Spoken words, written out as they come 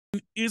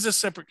is a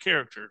separate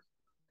character.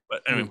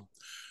 But anyway,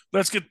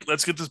 let's get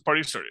this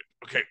party started.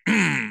 Okay.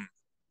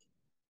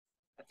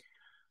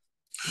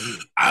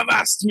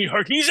 Avast me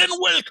hearties and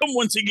welcome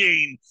once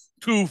again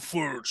to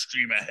Full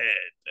Stream Ahead.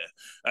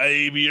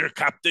 I be your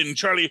Captain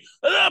Charlie,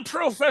 the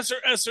Professor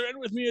Esser, and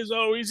with me as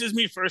always is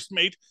me first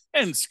mate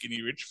and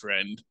skinny rich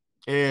friend.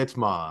 It's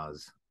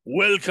Mozz.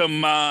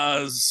 Welcome,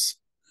 Mozz.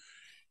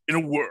 In a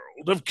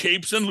world of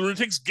capes and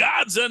lunatics,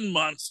 gods and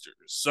monsters,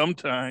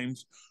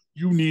 sometimes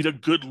you need a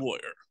good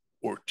lawyer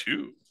or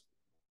two.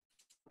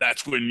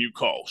 That's when you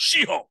call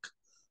She-Hulk,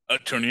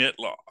 Attorney at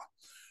Law.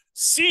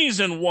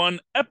 Season 1,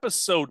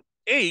 Episode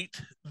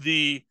 8,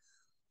 the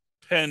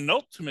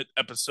penultimate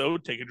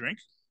episode. Take a drink.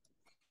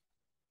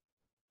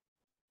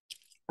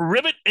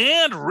 Ribbit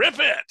and Rip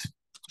It.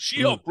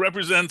 She-Hulk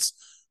represents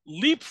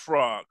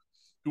Leapfrog,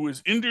 who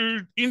is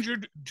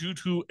injured due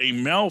to a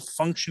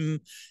malfunction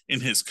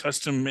in his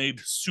custom-made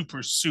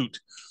super suit.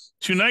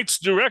 Tonight's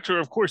director,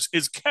 of course,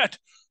 is Kat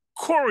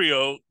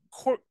Corio.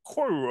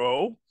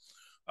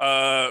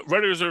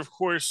 Writers are, of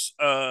course,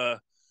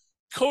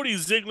 Cody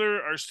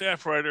Ziegler, our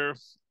staff writer,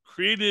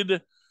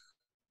 created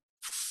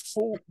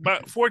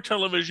for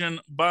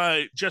television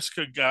by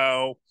Jessica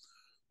Gao.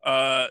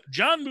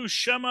 John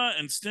Buscema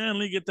and Stan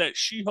Lee get that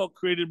She-Hulk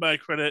created by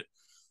credit.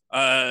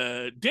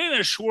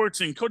 Dana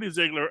Schwartz and Cody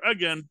Ziegler,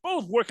 again,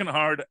 both working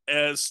hard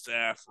as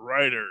staff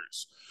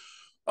writers.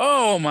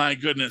 Oh my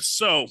goodness.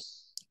 So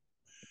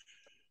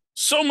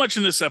much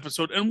in this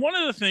episode. And one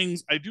of the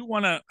things I do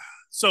want to,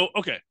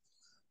 okay.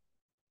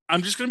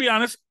 I'm just going to be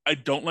honest. I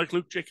don't like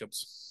Luke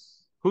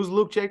Jacobs. Who's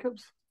Luke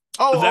Jacobs?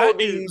 That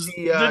is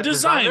the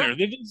designer.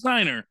 The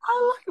designer.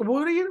 I like.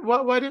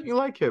 Why didn't you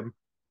like him?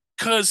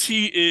 Because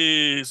he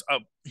is a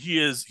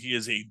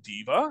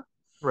diva.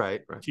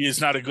 Right. He is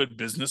not a good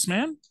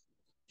businessman.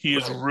 He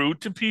is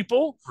rude to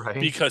people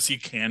because he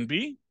can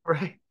be.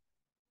 Right.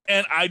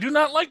 And I do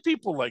not like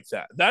people like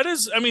that. That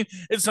is, I mean,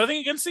 it's nothing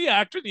against the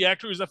actor. The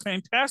actor is a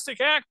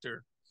fantastic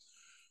actor.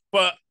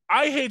 But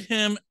I hate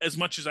him as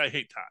much as I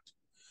hate Todd.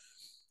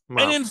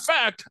 Wow. And in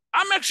fact,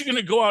 I'm actually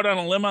going to go out on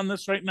a limb on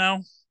this right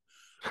now.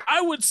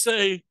 I would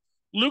say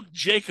Luke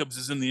Jacobs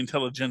is in the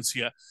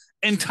intelligentsia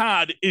and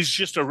Todd is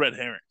just a red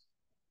herring.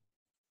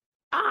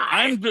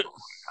 I'm good.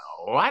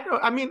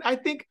 I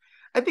think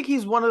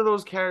he's one of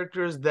those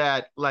characters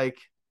that, like,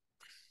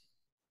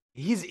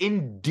 he's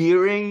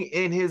endearing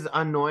in his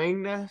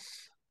annoyingness.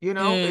 You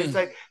know, it's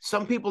like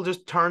some people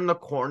just turn the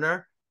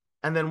corner,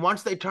 and then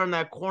once they turn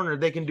that corner,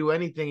 they can do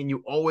anything, and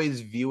you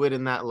always view it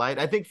in that light.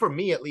 I think for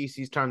me, at least,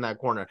 he's turned that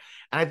corner,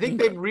 and I think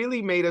they've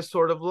really made us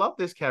sort of love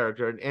this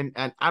character,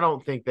 and I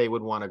don't think they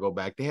would want to go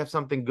back. They have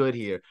something good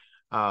here.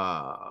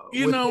 I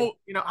don't know.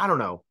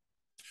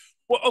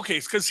 Well, okay,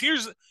 because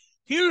here's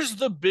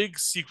the big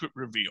secret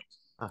reveal.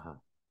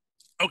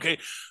 Okay,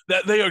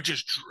 that they are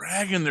just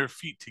dragging their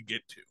feet to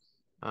get to.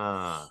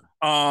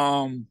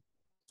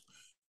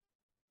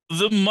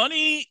 The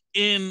money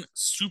in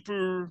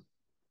super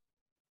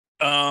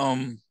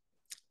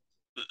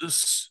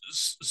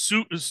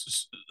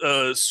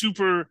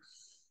super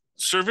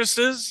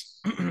services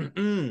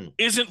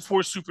isn't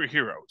for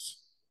superheroes.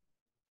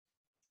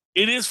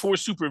 It is for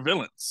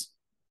supervillains.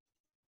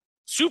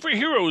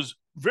 Superheroes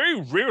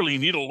very rarely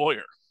need a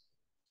lawyer.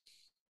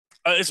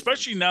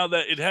 Especially now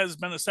that it has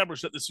been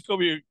established that the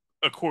Sokovia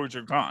Accords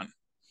are gone.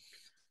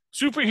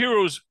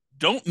 Superheroes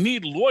don't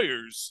need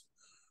lawyers.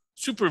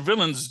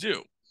 Supervillains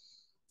do.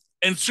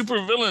 And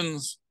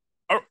supervillains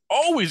are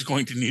always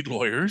going to need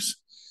lawyers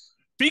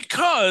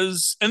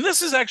because, and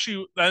this is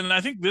actually, and I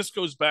think this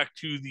goes back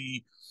to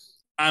the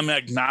I'm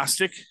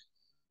agnostic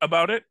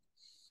about it,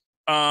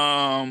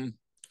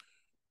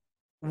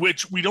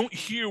 which we don't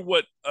hear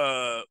what's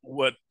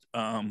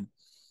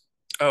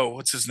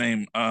his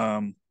name?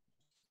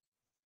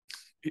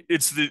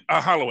 It's the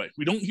Holloway.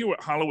 We don't hear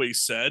what Holloway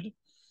said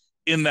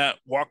in that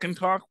walk and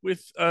talk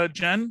with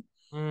Jen,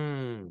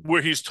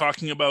 where he's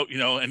talking about,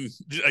 and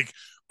like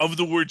of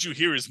the words you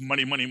hear is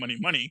money, money, money,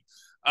 money.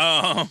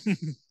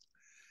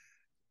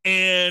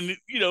 And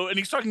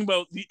he's talking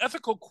about the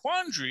ethical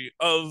quandary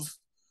of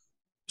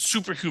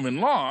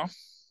superhuman law.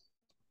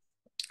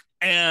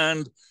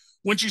 And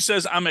when she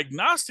says, I'm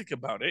agnostic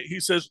about it, he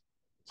says,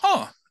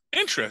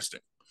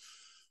 interesting.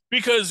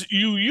 Because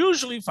you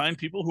usually find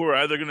people who are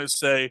either going to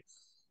say,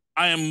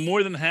 I am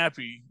more than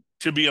happy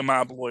to be a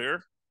mob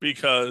lawyer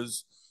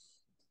because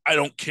I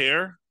don't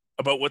care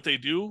about what they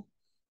do.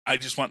 I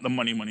just want the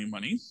money, money,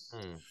 money.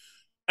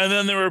 And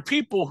then there are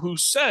people who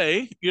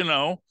say,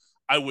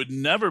 I would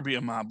never be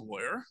a mob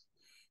lawyer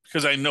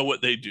because I know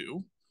what they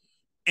do.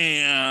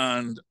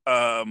 And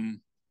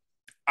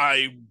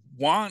I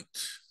want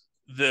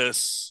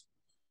this,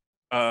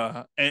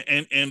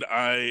 and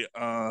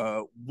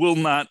I will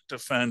not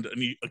defend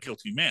a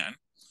guilty man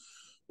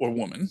or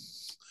woman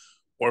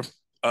or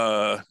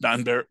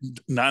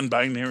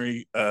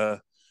non-binary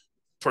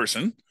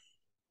person.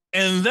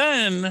 And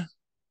then,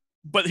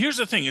 but here's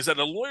the thing, is that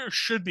a lawyer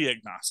should be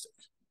agnostic.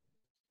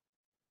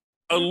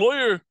 A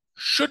lawyer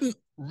shouldn't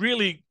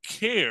really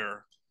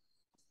care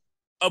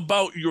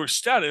about your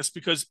status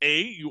because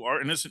you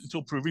are innocent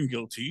until proven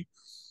guilty,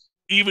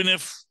 even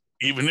if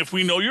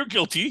we know you're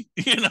guilty.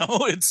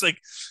 It's like,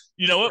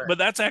 you know what? Right. But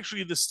that's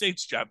actually the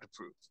state's job to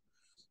prove.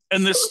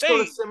 And the It's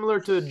sort of state, similar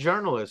to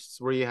journalists,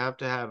 where you have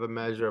to have a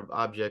measure of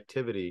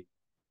objectivity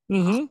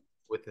mm-hmm.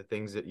 with the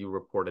things that you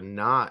report and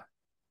not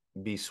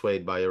be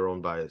swayed by your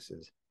own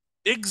biases.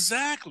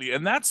 Exactly.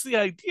 And that's the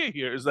idea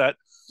here is that,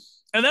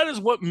 and that is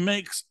what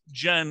makes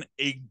Jen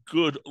a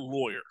good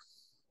lawyer.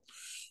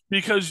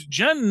 Because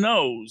Jen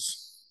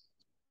knows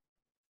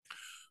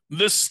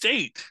the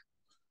state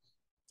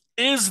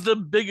is the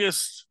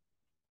biggest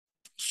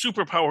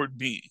superpowered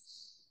being.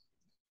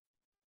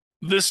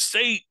 The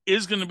state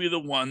is going to be the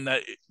one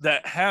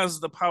that has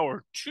the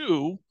power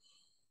to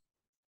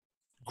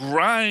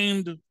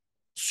grind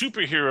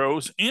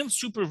superheroes and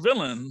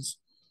supervillains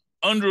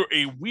under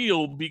a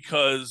wheel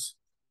because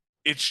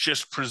it's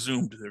just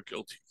presumed they're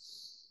guilty.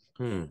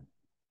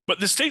 But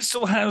the state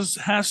still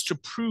has to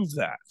prove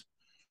that.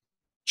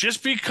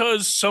 Just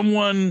because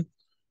someone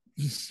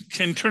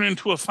can turn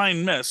into a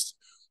fine mist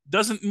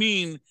doesn't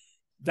mean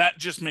that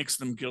just makes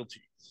them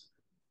guilty.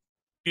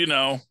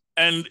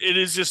 And it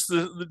is just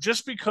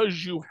just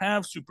because you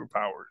have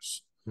superpowers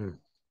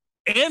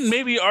and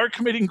maybe are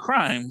committing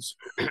crimes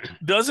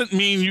doesn't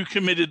mean you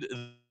committed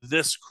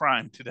this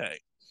crime today.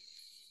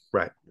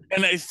 Right.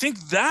 And I think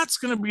that's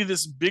going to be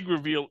this big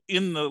reveal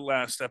in the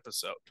last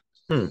episode.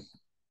 Because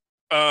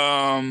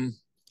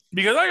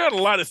I got a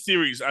lot of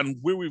theories on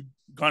where we've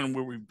gone and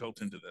where we've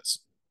built into this.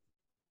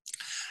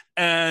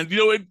 And,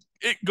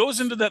 it goes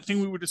into that thing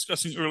we were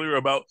discussing earlier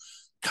about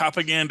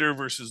propaganda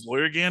versus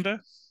lawyerganda.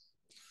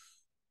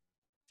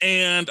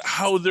 And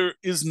how there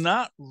is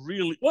not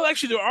really, well,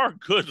 actually, there are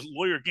good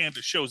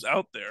lawyerganda shows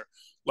out there,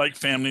 like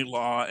Family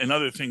Law and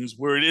other things,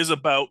 where it is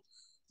about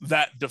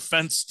that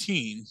defense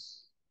team.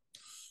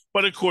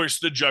 But of course,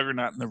 the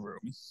juggernaut in the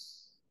room,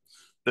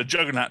 the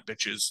juggernaut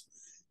bitches,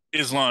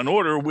 is Law and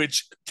Order,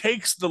 which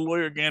takes the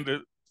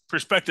lawyerganda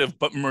perspective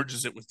but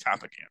merges it with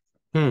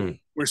propaganda.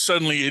 Where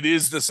suddenly it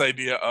is this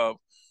idea of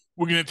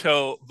we're going to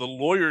tell the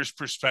lawyer's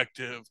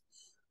perspective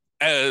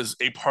as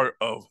a part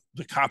of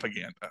the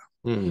propaganda.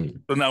 So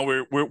now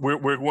we're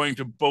going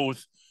to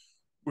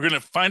we're going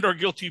to find our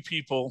guilty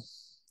people,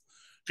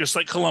 just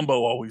like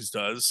Columbo always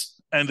does.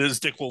 And as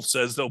Dick Wolf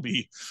says, they'll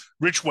be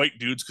rich white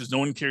dudes because no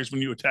one cares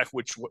when you attack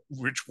rich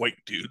white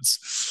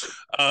dudes.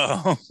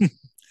 And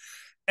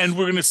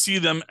we're going to see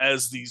them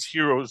as these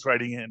heroes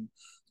riding in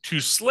to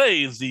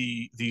slay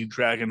the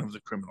dragon of the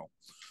criminal.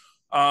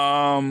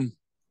 But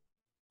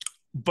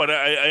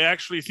I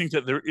actually think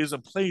that there is a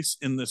place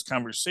in this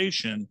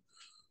conversation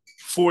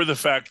for the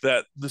fact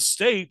that the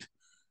state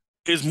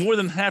is more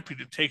than happy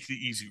to take the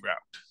easy route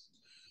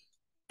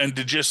and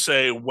to just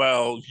say,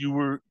 well, you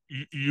were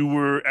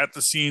at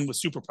the scene with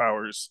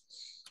superpowers.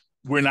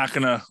 We're not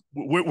gonna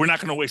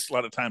waste a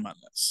lot of time on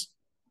this.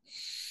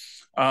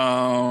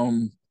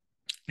 And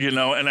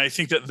I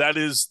think that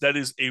is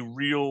a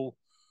real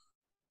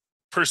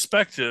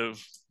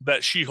perspective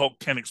that She-Hulk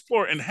can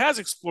explore and has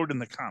explored in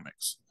the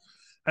comics.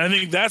 And I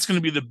think that's going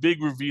to be the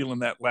big reveal in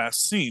that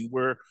last scene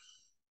where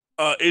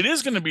it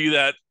is going to be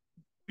that,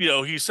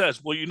 he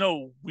says,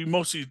 well, we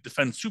mostly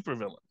defend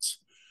supervillains.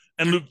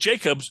 And Luke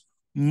Jacobs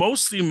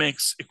mostly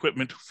makes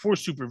equipment for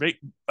supervillains.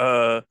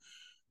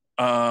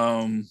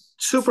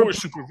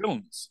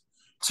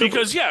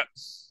 Because,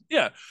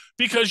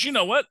 because you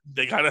know what?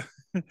 They got to,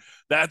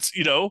 that's,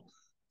 you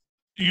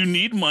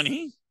need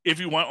money if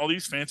you want all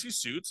these fancy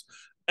suits.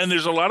 And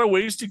there's a lot of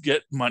ways to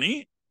get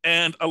money,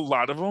 and a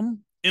lot of them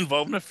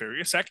involve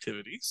nefarious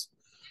activities.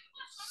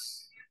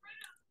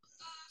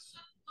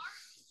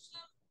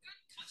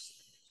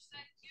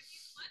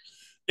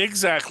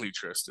 Exactly,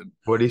 Tristan.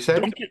 What did he say?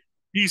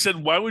 He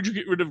said, why would you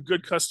get rid of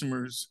good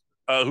customers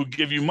who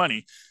give you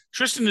money?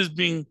 Tristan is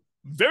being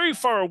very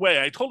far away.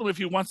 I told him if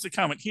he wants to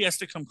comment, he has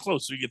to come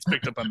close so he gets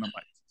picked up on the mic.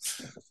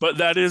 But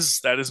that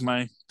is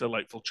my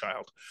delightful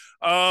child.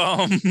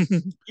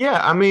 Yeah,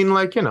 I mean,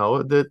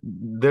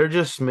 they're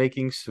just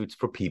making suits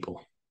for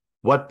people.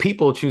 What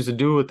people choose to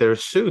do with their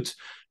suits,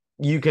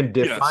 you can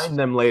define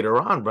them later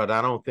on, but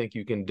I don't think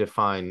you can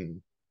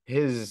define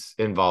his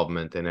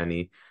involvement in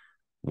any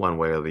one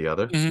way or the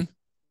other.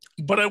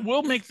 But I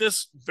will make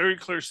this very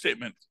clear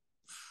statement.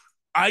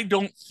 I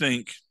don't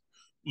think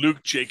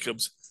Luke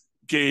Jacobs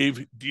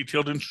gave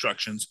detailed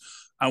instructions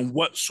on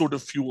what sort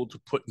of fuel to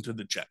put into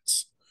the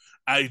jets.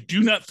 I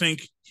do not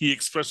think he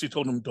expressly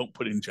told him don't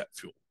put in jet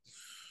fuel.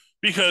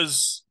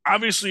 Because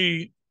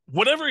obviously,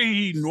 whatever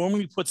he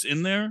normally puts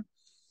in there,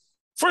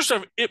 first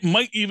off, it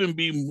might even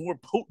be more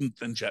potent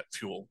than jet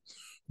fuel,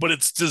 but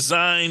it's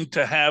designed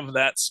to have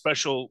that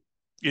special,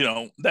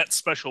 that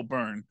special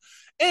burn.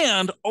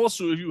 And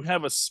also, if you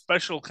have a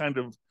special kind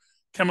of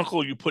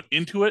chemical you put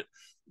into it,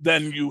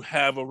 then you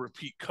have a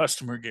repeat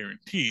customer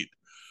guaranteed.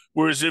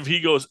 Whereas if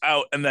he goes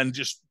out and then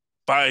just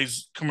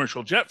buys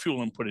commercial jet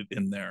fuel and put it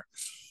in there,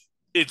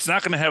 it's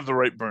not going to have the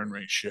right burn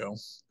ratio.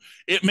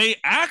 It may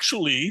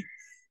actually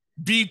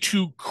be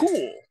too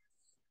cool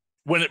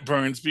when it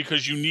burns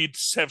because you need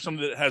to have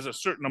something that has a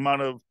certain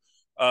amount of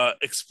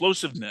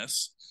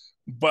explosiveness,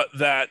 but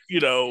that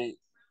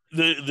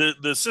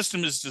the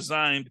system is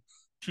designed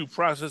to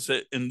process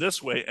it in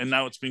this way, and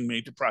now it's being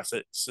made to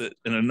process it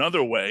in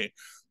another way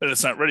that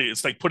it's not ready.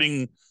 It's like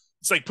putting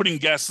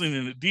gasoline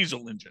in a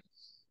diesel engine.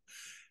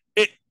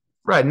 It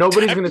Right.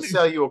 Nobody's going to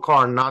sell you a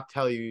car and not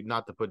tell you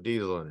not to put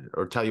diesel in it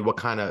or tell you what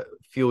kind of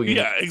fuel you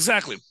yeah,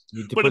 exactly.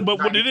 need to But put.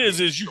 what it is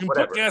you can put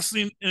whatever.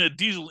 gasoline in a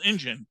diesel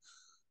engine,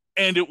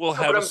 and it will No,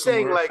 have but a I'm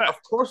saying, similar like, effect.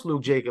 of course,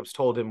 Luke Jacobs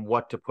told him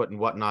what to put and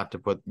what not to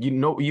put. You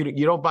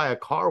don't buy a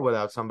car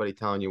without somebody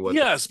telling you what.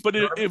 Yes, but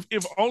You know what I mean?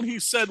 if all he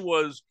said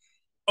was,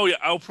 "Oh yeah,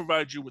 I'll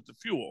provide you with the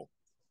fuel,"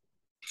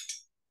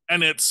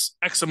 and it's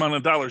X amount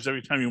of dollars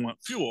every time you want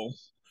fuel,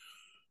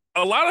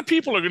 a lot of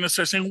people are going to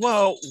start saying,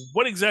 "Well,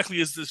 what exactly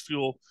is this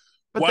fuel?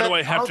 But Why do I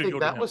I have don't to think go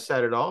to that him?" was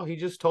said at all. He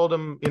just told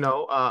him,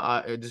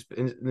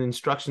 the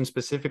instructions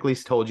specifically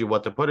told you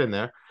what to put in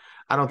there.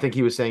 I don't think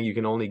he was saying you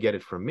can only get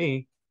it from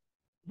me.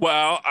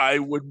 Well, I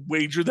would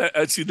wager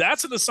that. See,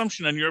 that's an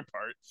assumption on your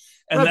part,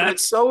 and Right, but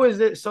that's so is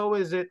it. So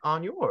is it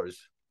on yours.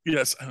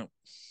 yes. I don't.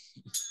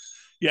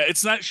 Yeah,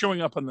 it's not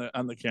showing up on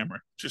the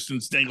camera. Just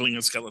it's dangling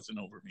a skeleton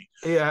over me.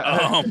 Yeah.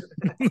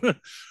 Um,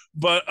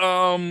 but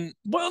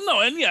well,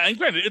 no, and yeah, and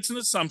granted, it's an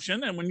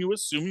assumption, and when you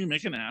assume, you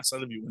make an ass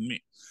out of you and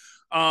me.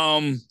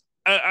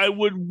 I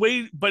would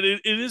wait, but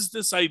it is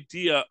this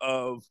idea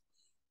of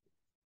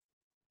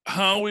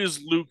how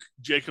is Luke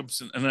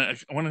Jacobson, and I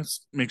want to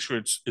make sure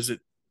it's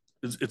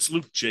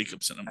Luke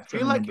Jacobson. I'm I trying to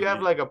feel like remember you have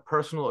the like a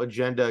personal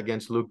agenda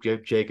against Luke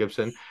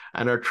Jacobson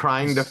and are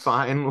trying to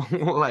find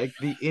like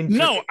the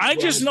no, intricate I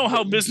just web know how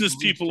that you business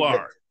can reach people to get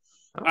are.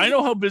 there. I Okay.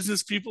 know how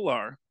business people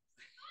are.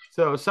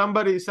 So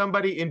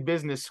somebody in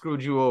business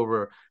screwed you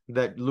over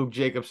that Luke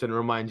Jacobson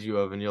reminds you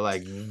of, and you're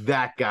like,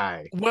 that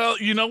guy. Well,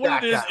 you know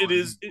what it That is? guy It was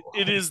is evil.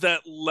 it is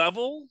that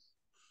level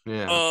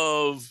Yeah,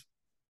 of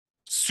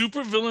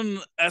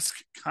supervillain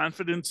esque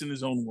confidence in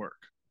his own work.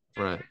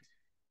 right.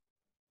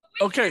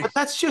 Okay, But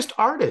that's just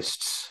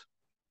artists.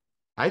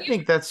 I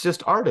think that's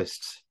just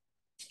artists.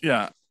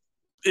 yeah.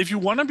 If you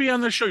want to be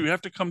on the show, you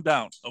have to come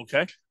down.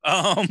 Okay.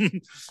 I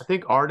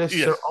think artists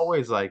Yeah. are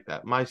always like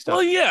that. My Well,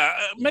 stuff. yeah.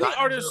 Many Designers are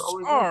artists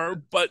always like are,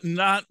 that. but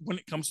not when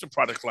it comes to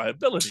product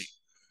liability.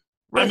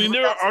 I Right, mean, but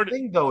there that's the are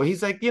thing though.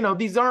 He's like,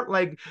 these aren't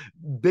like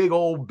big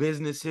old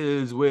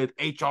businesses with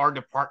HR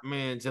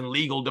departments and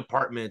legal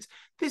departments.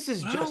 This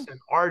is well, just an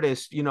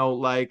artist,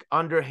 like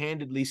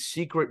underhandedly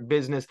secret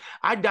business.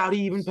 I doubt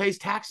he even pays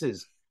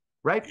taxes,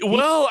 right? He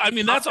well. I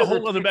mean, that's a under the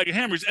whole other bag of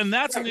hammers, and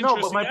that's an Right. No,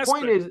 but interesting my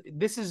point aspect. is,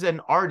 this is an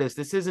artist.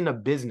 This isn't a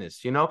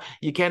business.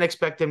 You can't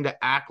expect him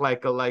to act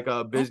like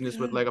a business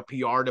with Okay, like a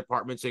PR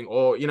department saying,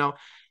 "Oh,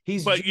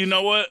 he's but you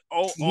know what?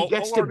 he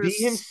gets All to be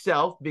artists.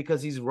 himself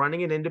because he's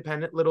running an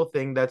independent little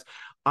thing that's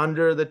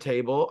under the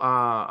table,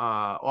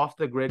 off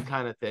the grid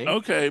kind of thing."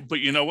 Okay, but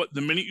you know what? The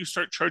minute you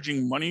start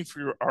charging money for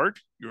your art,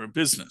 you're a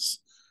business.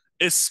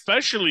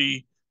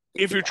 Especially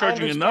if you're I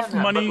charging enough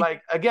understand that, but money,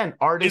 like again,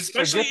 artists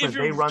are especially if different.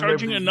 They you're run their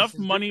charging enough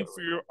businesses money for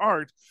differently. your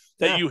art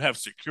that Yeah, you have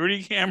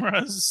security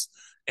cameras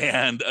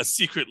and a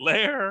secret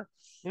lair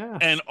yeah.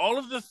 and all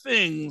of the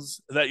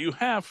things that you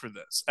have for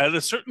this. At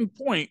a certain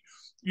point,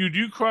 you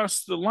do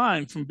cross the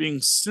line from being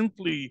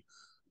simply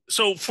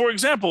so for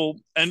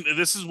example, and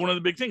this is one of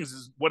the big things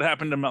is what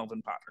happened to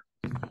Melvin Potter,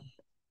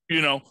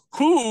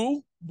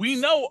 who we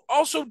know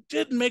also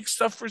did make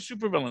stuff for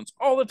supervillains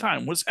all the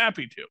time, was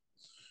happy to,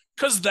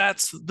 because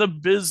that's the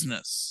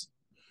business.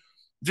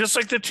 Just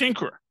like the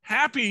Tinkerer,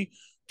 happy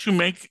to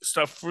make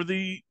stuff for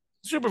the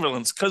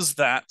supervillains because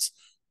that's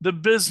the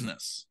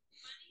business.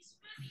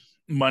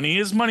 Money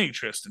is money,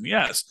 Tristan.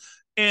 Yes,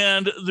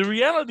 and the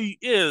reality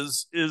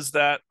is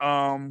that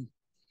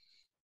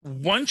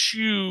once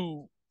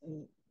you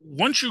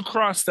once you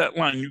cross that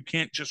line, you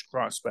can't just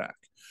cross back.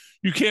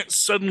 You can't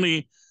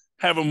suddenly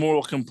have a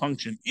moral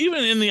compunction,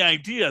 even in the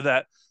idea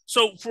that.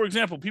 So, for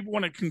example, people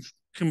want to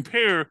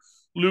compare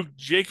Luke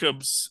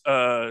Jacobs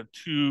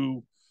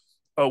to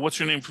what's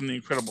her name from The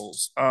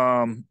Incredibles,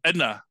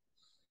 Edna.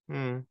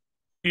 Hmm.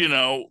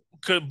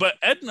 But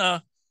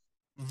Edna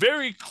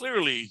very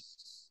clearly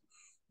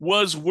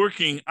was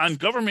working on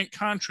government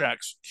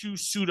contracts to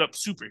suit up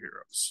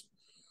superheroes,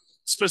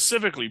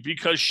 specifically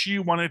because she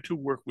wanted to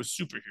work with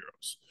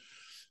superheroes.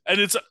 And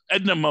it's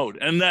Edna mode.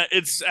 And that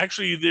it's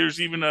actually,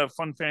 there's even a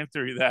fun fan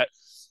theory that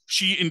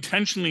she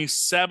intentionally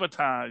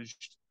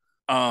sabotaged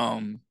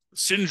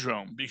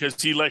Syndrome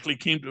because he likely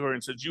came to her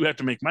and said, "You have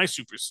to make my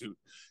super suit."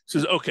 She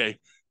says, "Okay,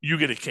 you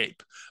get a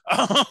cape."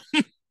 Um,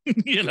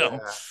 you know,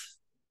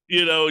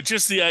 Yeah.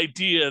 just the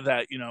idea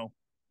that,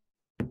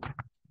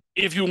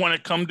 if you want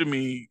to come to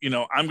me,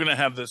 I'm going to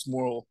have this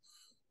moral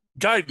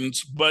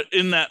guidance. But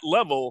in that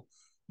level,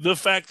 the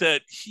fact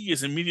that he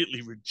is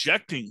immediately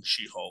rejecting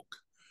She-Hulk,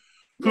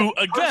 Yeah, who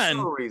for personal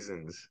again,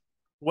 reasons.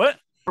 what?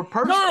 For No,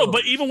 personal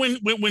but even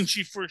reasons. when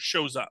she first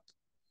shows up,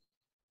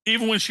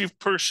 even when she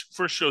first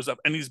shows up,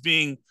 and he's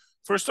being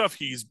first off,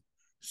 he's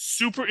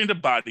super into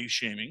body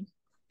shaming,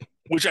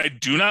 which I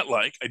do not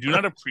like. I do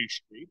not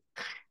appreciate.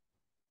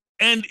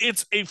 And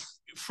it's a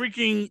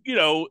freaking,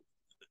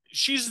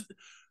 she's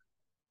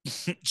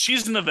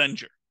She's an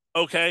Avenger,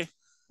 okay?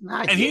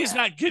 Not And he's yet.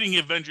 not getting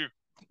Avenger.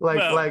 Like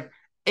Well, like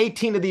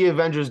 18 of the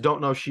Avengers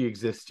don't know she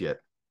exists yet.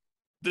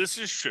 this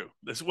is true.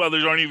 Well,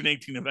 there aren't even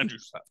 18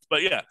 Avengers left,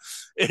 but yeah,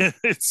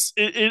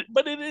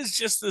 but it is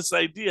just this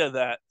idea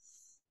that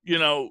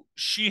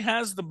she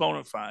has the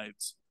bona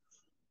fides,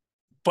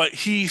 but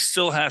he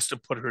still has to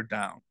put her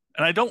down,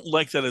 and I don't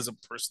like that as a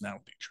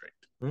personality trait.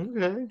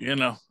 Okay.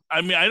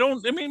 I mean, I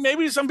don't. I mean,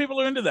 maybe some people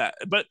are into that,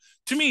 but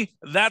to me,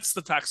 that's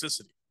the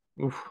toxicity.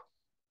 Oof.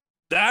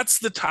 That's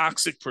the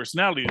toxic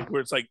personality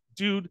where it's like,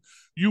 dude,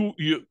 you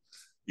you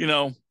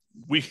know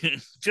we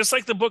just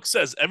like the book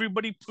says,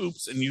 everybody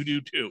poops and you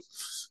do too,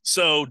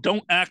 so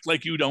don't act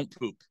like you don't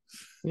poop.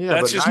 Yeah,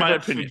 That's but just my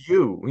neither should opinion.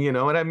 you. You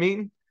know what I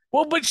mean?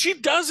 Well, but she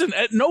doesn't.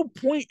 At no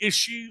point is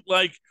she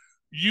like,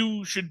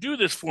 you should do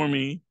this for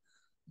me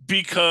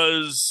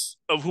because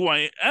of who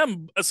I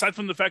am, aside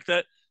from the fact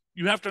that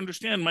you have to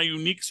understand my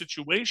unique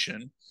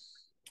situation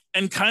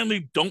and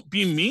kindly don't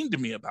be mean to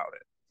me about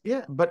it.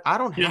 Yeah, but I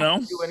don't You have know,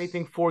 to do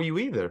anything for you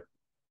either.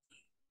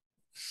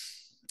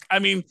 I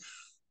mean,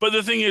 but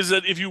the thing is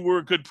that if you were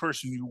a good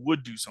person, you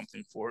would do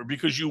something for her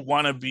because you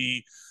want to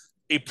be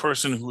a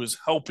person who is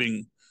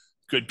helping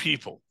good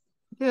people.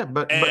 Yeah,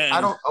 but I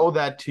And don't owe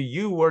that to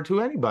you or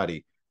to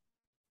anybody.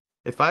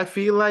 If I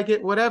feel like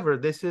it, whatever.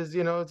 This is,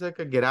 it's like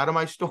a get out of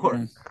my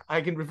store.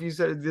 I can refuse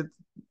it.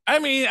 I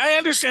mean, I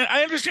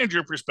understand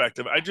your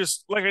perspective. I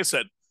just, like I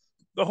said,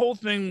 the whole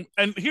thing.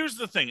 And here's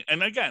the thing.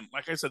 And again,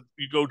 like I said,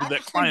 you go to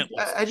that client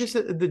list. I just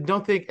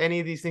don't think any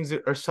of these things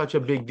are such a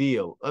big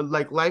deal.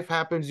 Like life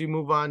happens, you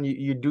move on,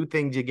 you do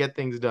things, you get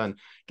things done.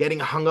 Getting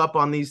hung up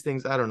on these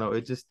things, I don't know.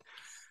 It just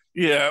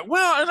Yeah.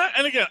 Well,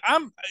 and again,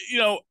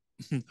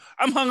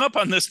 I'm hung up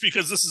on this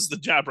because this is the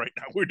job right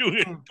now. We're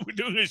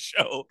doing a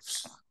show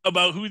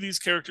about who these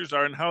characters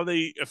are and how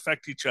they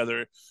affect each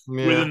other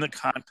yeah. within the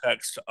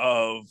context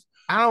of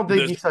I don't think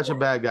this he's such a world.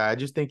 bad guy. I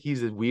just think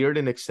he's weird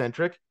and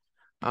eccentric.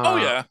 Oh Uh,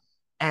 yeah.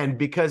 and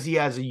because he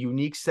has a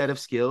unique set of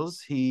skills,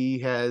 he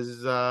has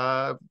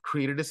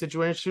created a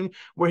situation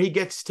where he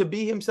gets to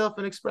be himself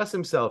and express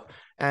himself.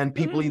 And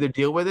people Mhm. either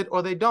deal with it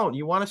or they don't.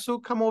 You want a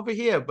suit? Come over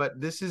here.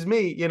 But this is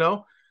me.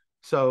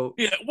 So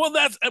Yeah. Well,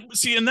 that's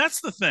see, and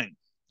that's the thing.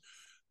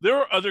 There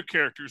are other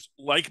characters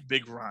like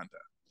Big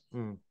Rhonda,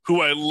 mm,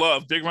 who I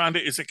love. Big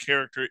Rhonda is a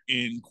character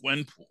in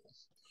Gwenpool,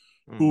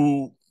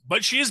 mm,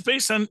 but she is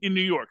based in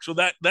New York, so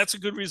that's a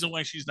good reason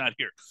why she's not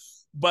here.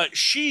 But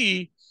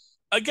she,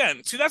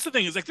 again, see, that's the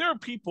thing is like there are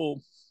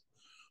people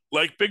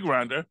like Big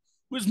Rhonda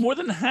who is more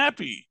than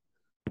happy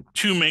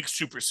to make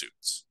super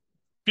suits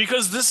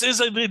because this is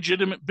a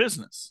legitimate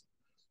business,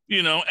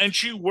 and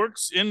she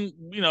works in,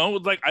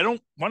 like, I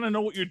don't want to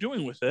know what you're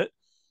doing with it.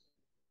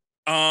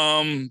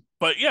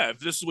 But yeah, if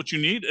this is what you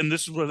need, and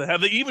this is what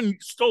they even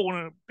stole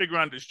one of Big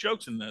Rhonda's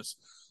jokes in this,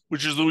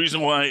 which is the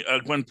reason why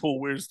Gwenpool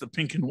wears the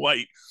pink and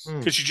white, mm.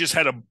 because she just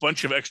had a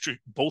bunch of extra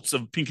bolts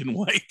of pink and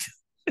white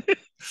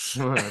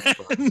That's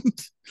funny.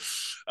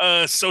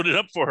 and sewed it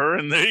up for her,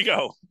 and there you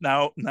go.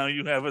 Now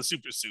you have a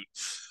super suit.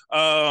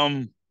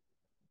 Um,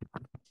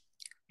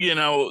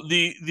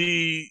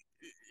 the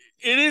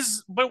it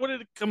is, but what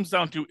it comes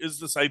down to is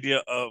this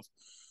idea of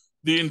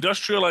the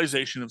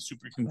industrialization of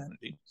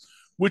superhumanity,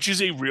 which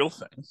is a real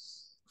thing.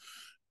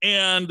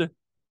 And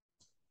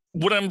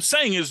what I'm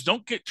saying is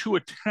don't get too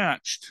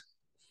attached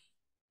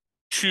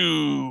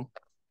to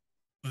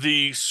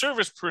the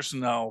service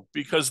personnel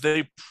because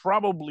they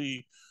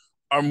probably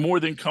are more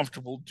than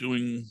comfortable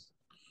doing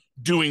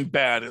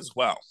bad as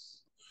well.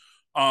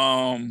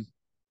 Um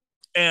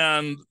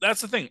and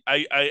that's the thing.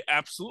 I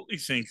absolutely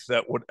think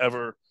that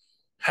whatever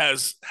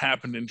has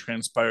happened and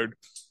transpired,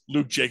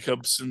 Luke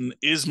Jacobson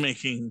is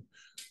making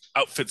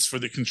outfits for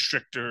the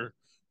Constrictor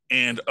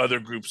and other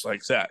groups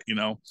like that.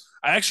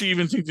 I actually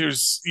even think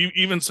there's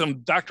even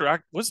some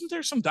wasn't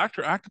there some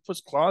Doctor Octopus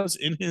claws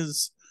in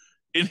his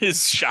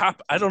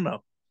shop? I don't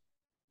know.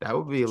 That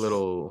would be a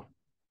little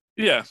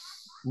Yeah,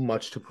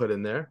 much to put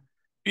in there.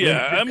 I mean,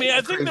 yeah. you're I mean,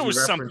 I making think there crazy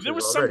was something. There references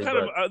was some already, kind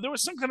of but there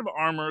was some kind of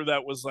armor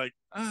that was like,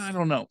 I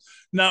don't know.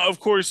 Now, of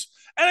course,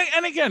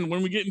 and again,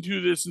 when we get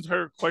into this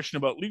entire question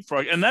about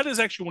leapfrog, and that is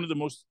actually one of the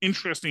most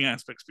interesting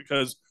aspects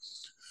because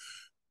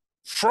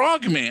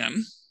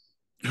Frogman,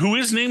 who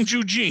is named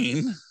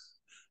Eugene,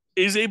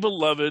 is a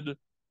beloved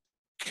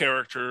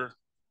character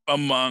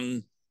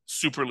among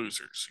super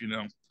losers.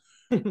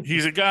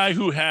 He's a guy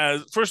who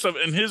has, first off,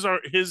 in his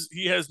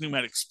he has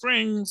pneumatic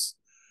springs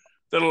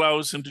that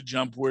allows him to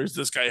jump, whereas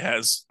this guy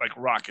has like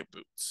rocket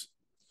boots.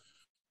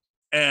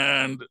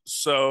 And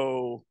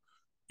so,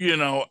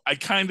 I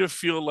kind of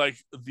feel like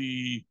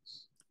the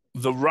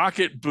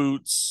rocket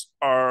boots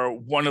are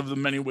one of the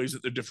many ways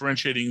that they're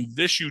differentiating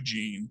this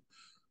Eugene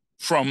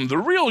from the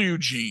real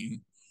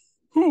Eugene,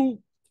 who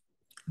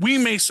we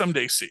may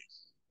someday see.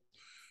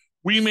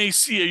 We may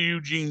see a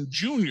Eugene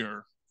Jr.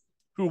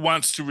 who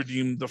wants to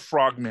redeem the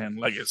Frogman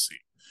legacy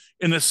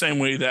in the same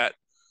way that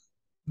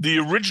the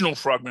original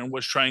Frogman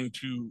was trying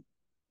to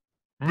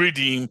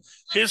redeem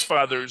his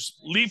father's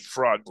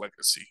leapfrog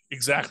legacy.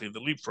 Exactly, the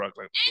leapfrog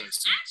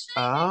legacy.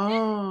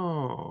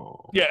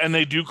 Oh, Yeah, and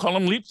they do call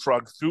him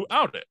leapfrog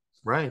throughout it.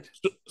 right.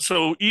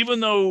 So even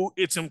though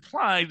it's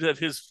implied that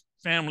his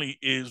family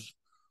is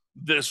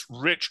this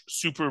rich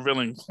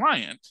supervillain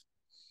client,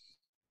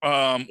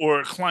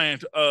 or a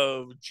client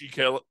of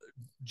GKL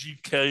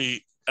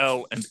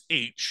and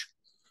H,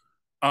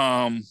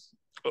 um,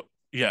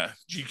 yeah,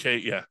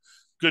 GK, yeah,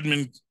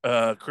 Goodman,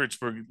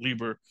 Kurtzberg,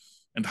 Lieber,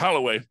 and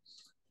Holloway.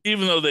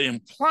 Even though they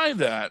imply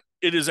that,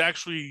 it is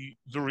actually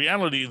the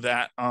reality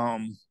that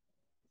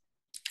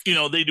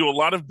they do a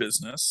lot of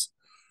business,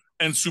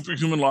 and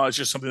superhuman law is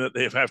just something that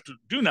they have to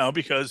do now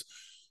because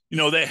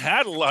they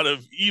had a lot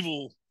of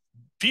evil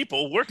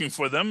people working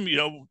for them,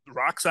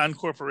 Roxxon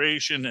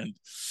Corporation and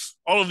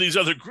all of these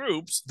other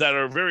groups that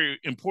are very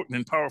important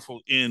and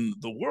powerful in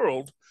the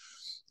world.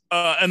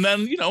 And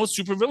then,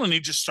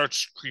 supervillainy just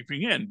starts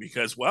creeping in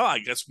because, well, I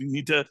guess we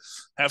need to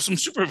have some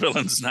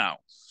supervillains now.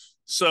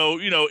 So,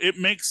 it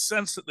makes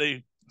sense that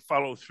they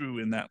follow through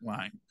in that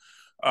line.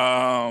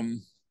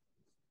 And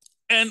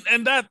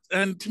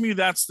to me,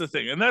 that's the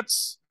thing. And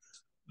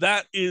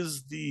that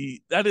is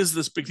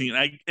this big thing.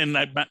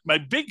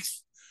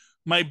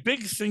 My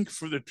big thing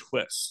for the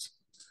twist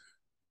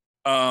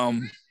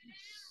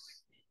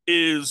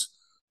is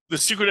the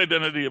secret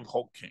identity of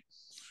Hulk King,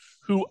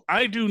 who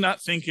I do not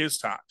think is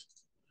Todd.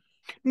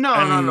 No,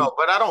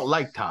 but I don't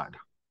like Todd.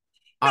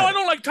 No, I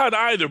don't like Todd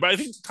either, but I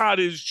think Todd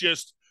is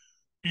just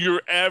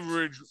your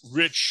average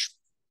rich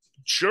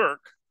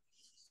jerk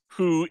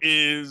who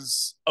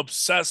is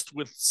obsessed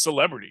with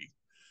celebrity.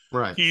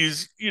 Right.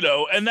 He's,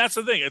 and that's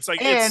the thing. It's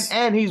like,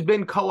 and he's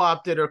been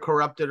co-opted or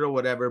corrupted or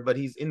whatever, but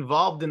he's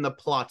involved in the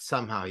plot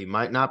somehow. He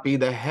might not be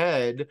the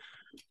head,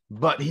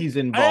 but he's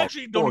involved. I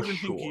actually don't even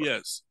think he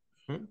is.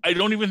 I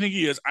don't even think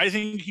he is. I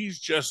think he's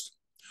just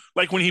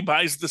like when he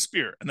buys the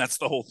spear, and that's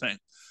the whole thing.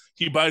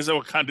 He buys a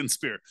Wakandan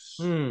spear,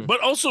 but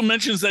also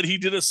mentions that he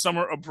did a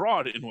summer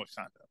abroad in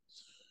Wakanda,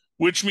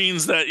 which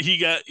means that he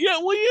got,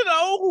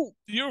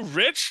 you're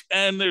rich,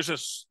 and there's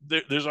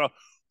a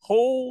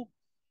whole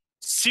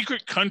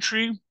secret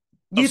country.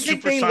 You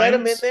think they let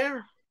him in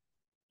there?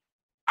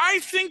 I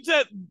think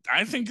that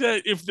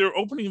if they're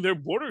opening their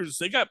borders,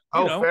 they got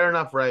fair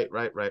enough. Right.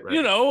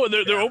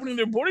 They're opening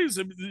their borders.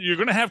 You're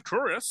going to have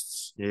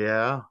tourists.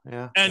 Yeah.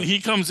 And he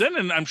comes in,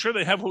 and I'm sure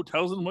they have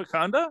hotels in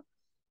Wakanda,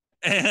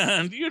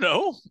 and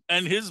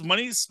and his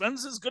money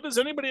spends as good as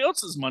anybody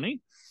else's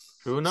money.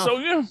 True enough.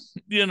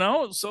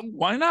 So so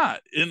why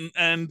not?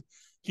 And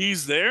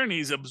he's there, and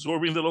he's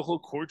absorbing the local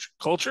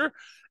culture.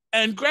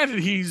 And granted,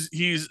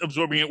 he's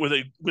absorbing it with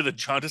a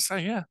jaundice.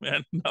 Yeah,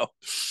 man. No,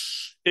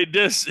 it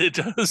does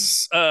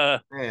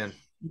man,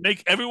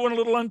 make everyone a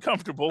little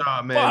uncomfortable.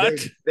 Oh man,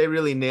 they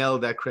really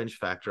nailed that cringe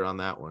factor on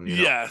that one.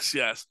 Yes.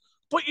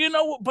 But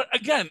but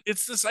again,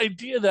 it's this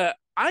idea that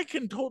I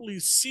can totally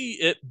see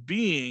it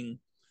being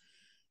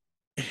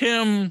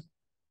him.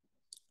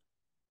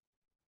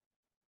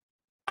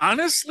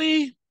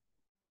 Honestly,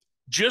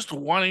 just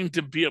wanting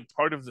to be a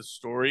part of the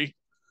story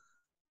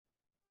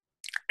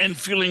and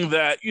feeling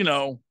that,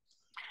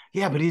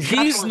 yeah, but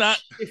he's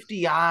not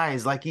 50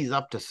 eyes like he's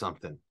up to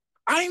something.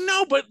 I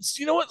know, but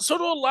you know what? So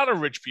do a lot of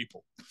rich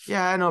people.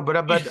 Yeah, I know, but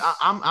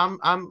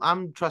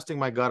I'm trusting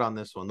my gut on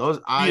this one. Those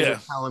eyes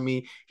are telling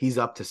me he's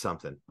up to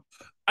something.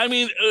 I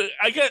mean,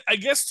 I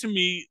guess to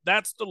me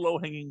that's the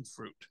low-hanging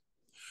fruit.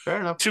 Fair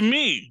enough. To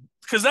me,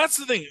 because that's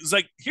the thing. It's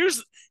like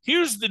here's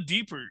the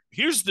deeper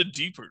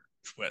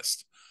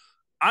twist.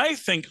 I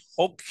think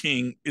Hulk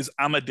King is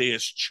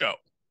Amadeus Cho.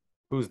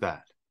 Who's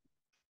that?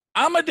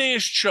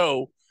 Amadeus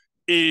Cho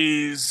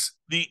is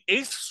the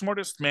 8th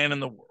smartest man in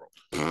the world.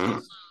 He's also the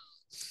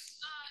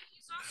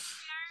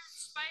Iron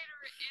Spider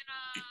in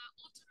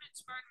Ultimate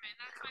Spider-Man.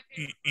 That's my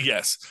favorite.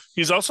 Yes,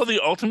 he's also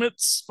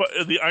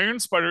the Iron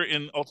Spider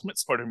in Ultimate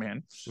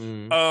Spider-Man.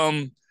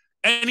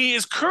 And he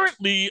is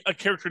currently a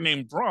character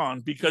named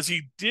Brawn because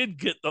he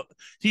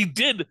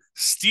did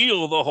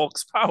steal the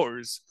Hulk's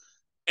powers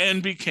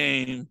and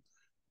became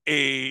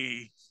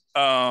a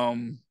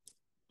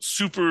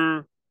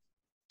super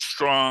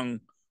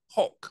strong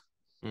Hulk.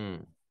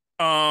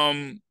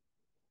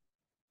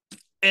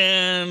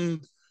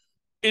 And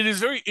it is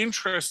very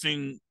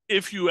interesting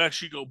if you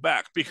actually go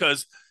back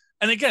because,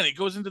 and again, it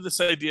goes into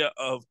this idea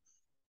of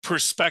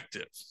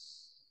perspective.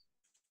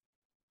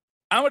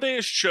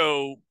 Amadeus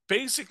Cho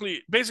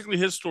basically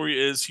his story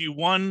is he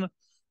won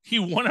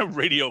a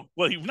radio,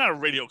 well, he not a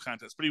radio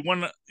contest, but he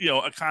won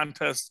a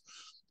contest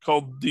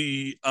called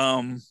the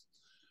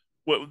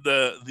what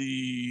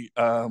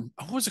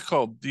was it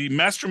called? The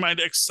Mastermind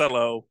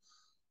Excello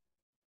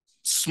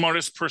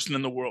Smartest Person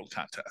in the World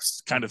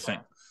contest kind of thing.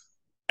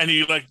 And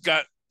he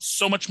got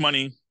so much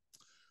money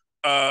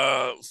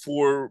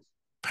for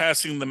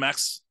passing the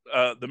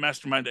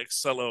Mastermind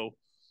Excello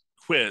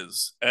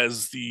quiz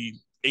as the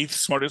 8th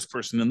smartest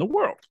person in the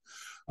world.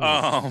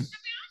 Yeah,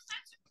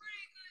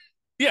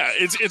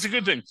 it's a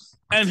good thing.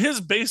 And his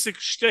basic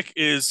shtick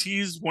is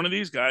he's one of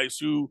these guys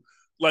who,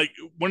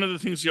 one of the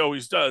things he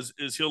always does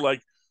is he'll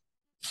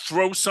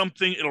throw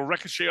something, it'll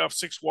ricochet off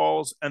 6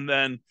 walls and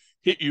then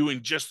hit you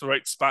in just the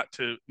right spot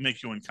to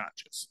make you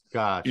unconscious.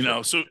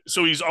 Gotcha.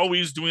 So he's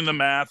always doing the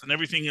math, and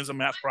everything is a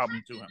math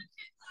problem to him.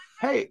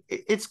 Hey,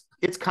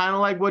 it's kind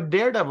of like what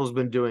Daredevil's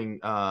been doing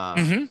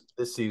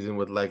this season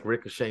with like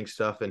ricocheting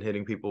stuff and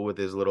hitting people with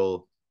his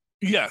little.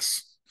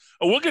 Yes.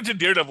 Oh, we'll get to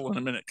Daredevil in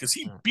a minute because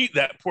he beat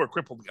that poor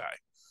crippled guy.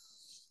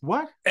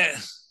 What? And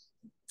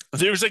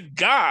there's a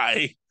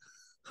guy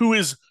who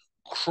is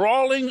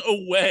crawling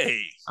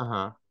away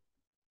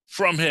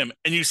from him,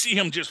 and you see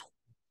him just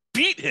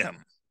beat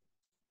him.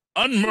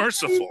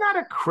 Unmerciful. He's not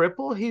a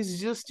cripple. He's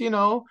just,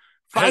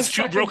 has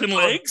 2 broken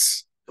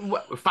legs.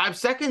 5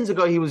 seconds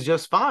ago, he was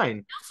just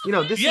fine.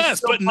 This is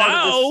still but part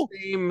now of the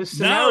same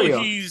scenario.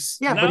 He's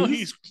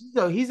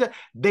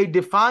they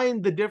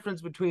defined the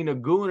difference between a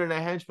goon and a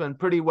henchman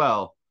pretty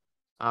well,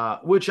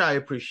 which I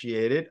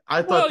appreciated.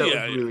 I thought that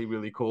was really,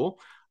 really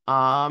cool.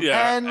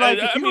 And like,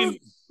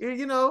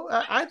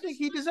 I think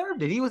he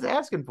deserved it. He was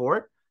asking for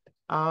it,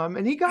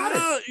 and he got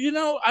it.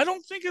 I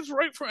don't think it's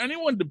right for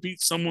anyone to beat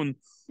someone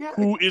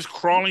who is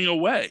crawling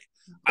away.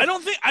 I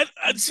don't think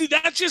I see.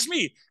 That's just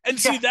me. And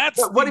see, that's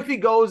what if he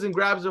goes and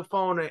grabs a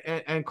phone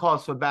and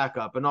calls for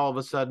backup, and all of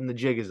a sudden the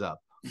jig is up.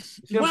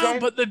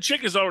 But the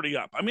jig is already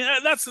up. I mean,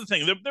 that's the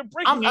thing. They're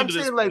breaking into this.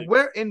 I'm saying, like,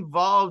 we're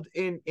involved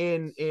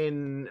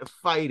in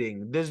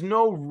fighting. There's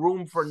no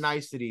room for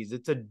niceties.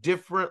 It's a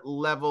different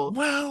level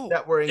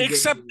that we're in.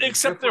 Except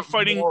they're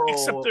fighting.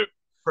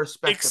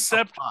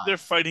 Except they're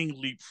fighting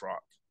leapfrog.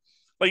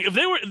 Like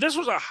if this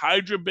was a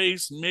Hydra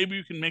base, maybe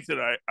you can make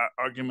that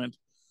argument.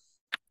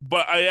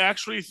 But I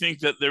actually think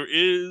that there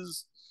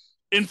is,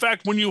 in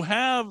fact, when you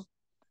have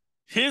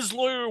his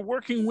lawyer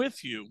working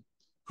with you,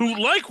 who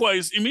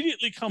likewise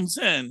immediately comes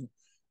in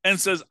and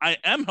says, I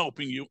am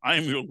helping you, I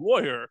am your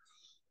lawyer,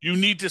 you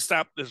need to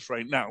stop this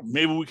right now.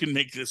 Maybe we can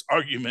make this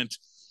argument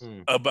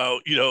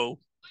about,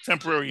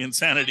 temporary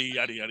insanity,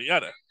 yada, yada,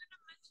 yada.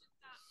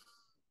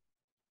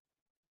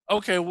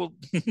 Okay, well,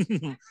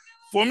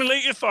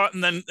 formulate your thought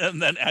and then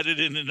add it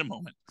in a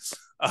moment.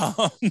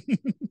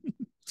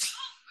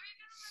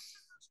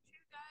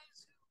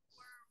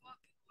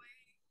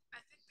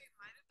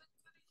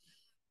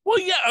 Well,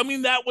 yeah, I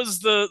mean that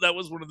was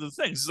one of the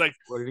things. It's like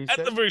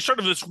at the very start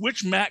of this,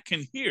 which Matt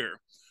can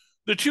hear,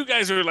 the 2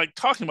 guys are like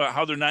talking about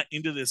how they're not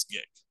into this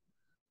gig.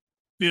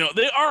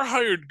 They are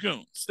hired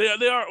goons. They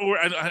are,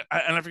 and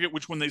I forget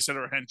which one they said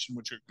are hench and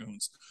which are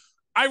goons.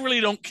 I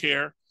really don't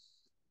care.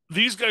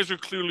 These guys are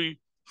clearly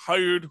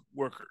hired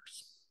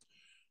workers.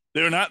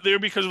 They're not there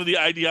because of the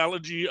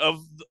ideology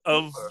of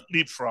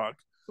Leapfrog.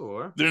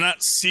 Sure. They're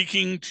not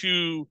seeking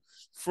to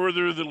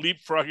further the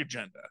Leapfrog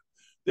agenda.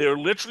 They are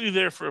literally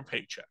there for a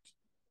paycheck.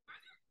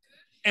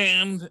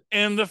 And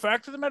the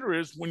fact of the matter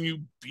is, when you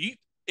beat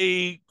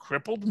a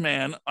crippled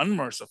man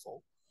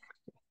unmerciful,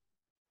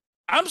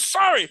 I'm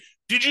sorry.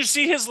 Did you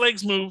see his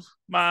legs move,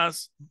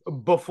 Mozz?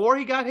 Before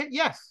he got hit,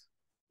 yes.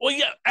 Well,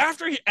 yeah,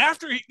 after he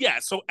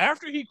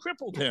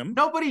crippled him.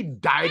 Nobody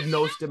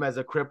diagnosed him as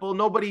a cripple.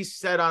 Nobody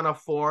said on a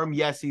form,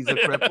 yes, he's a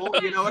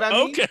cripple. You know what I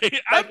mean?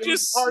 Okay,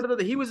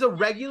 he was a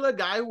regular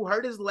guy who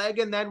hurt his leg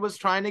and then was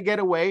trying to get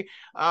away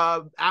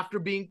after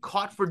being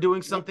caught for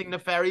doing something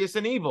nefarious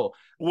and evil.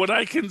 What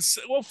I can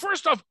say, well,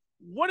 first off,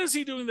 what is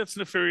he doing that's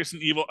nefarious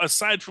and evil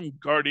aside from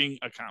guarding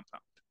a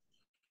compound?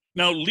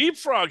 Now,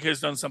 Leapfrog has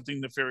done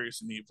something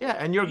nefarious and evil. Yeah,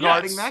 and you're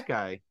guarding that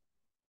guy.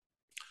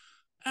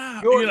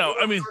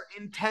 You're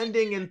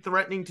intending and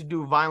threatening to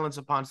do violence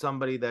upon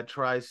somebody that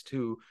tries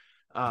to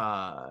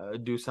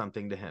do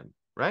something to him,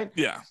 right?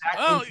 Yeah.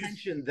 That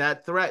intention,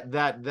 that threat,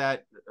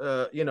 that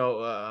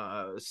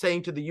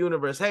saying to the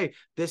universe, "Hey,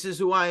 this is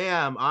who I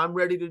am. I'm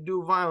ready to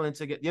do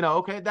violence again."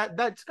 Okay,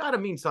 that's got to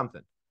mean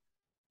something.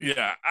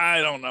 Yeah, I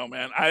don't know,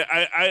 man.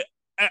 I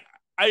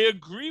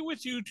agree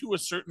with you to a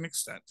certain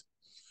extent,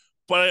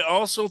 but I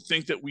also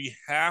think that we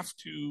have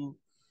to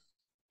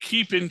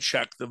keep in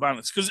check the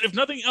violence, because if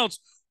nothing else,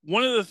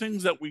 one of the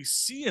things that we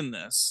see in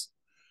this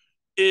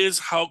is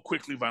how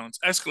quickly violence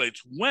escalates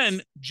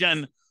when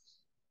Jen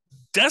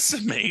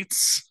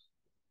decimates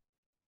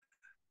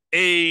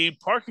a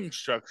parking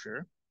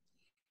structure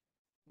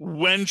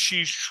when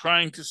she's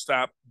trying to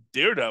stop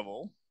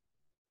Daredevil,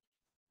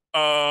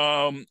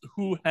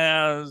 who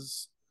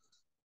is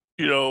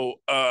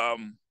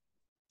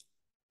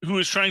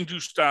trying to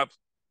stop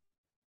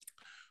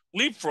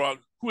Leapfrog,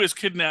 who has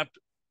kidnapped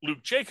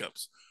Luke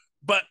Jacobs.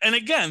 And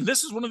again,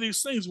 this is one of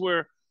these things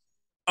where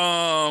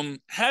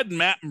had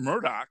Matt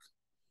Murdock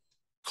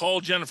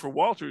called Jennifer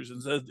Walters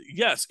and said,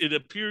 yes, it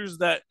appears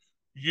that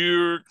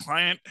your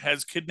client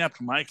has kidnapped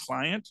my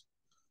client.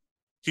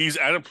 He's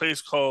at a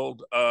place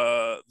called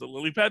the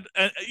Lily Pad.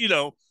 And,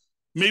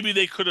 maybe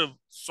they could have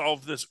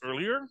solved this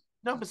earlier.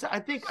 No, but I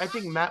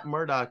think Matt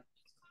Murdock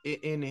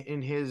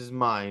in his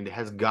mind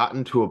has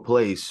gotten to a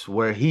place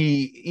where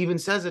he even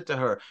says it to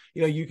her.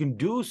 You can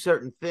do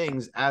certain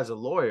things as a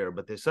lawyer,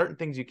 but there's certain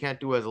things you can't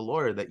do as a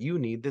lawyer that you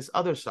need this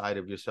other side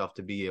of yourself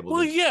to be able to.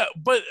 Well, yeah,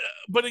 but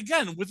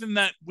again, within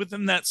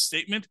that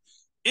statement,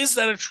 is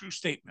that a true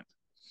statement?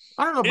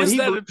 I don't know, but Is he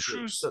that a believes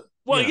true? it. So,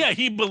 Well, yeah,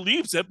 he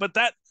believes it, but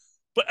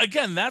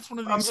again, that's one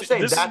of these. I'm just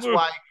saying this that's is where,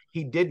 why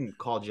he didn't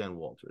call Jen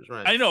Walters,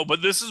 right? I know,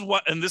 but this is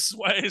why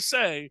I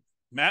say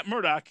Matt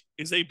Murdock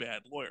is a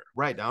bad lawyer.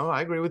 Right. No,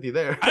 I agree with you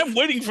there. I'm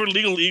waiting for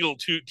Legal Eagle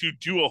to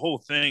do a whole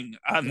thing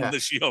on Yeah. the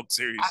She-Hulk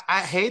series.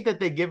 I hate that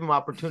they give him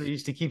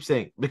opportunities to keep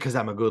saying because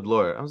I'm a good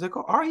lawyer. I was like,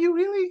 oh, are you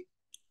really?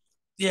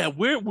 Yeah,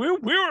 where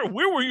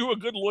were you a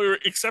good lawyer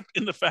except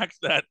in the fact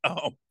that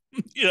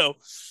you know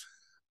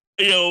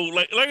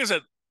like I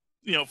said,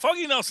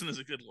 Foggy Nelson is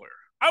a good lawyer.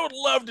 I would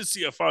love to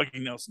see a Foggy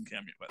Nelson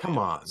cameo. Come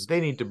on, they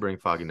need to bring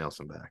Foggy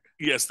Nelson back.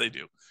 Yes, they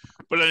do.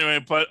 But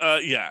anyway,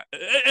 yeah,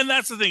 and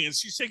that's the thing is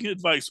she's taking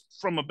advice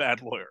from a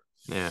bad lawyer.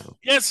 Yeah.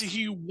 Yes,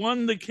 he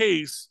won the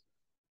case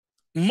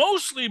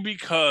mostly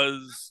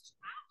because,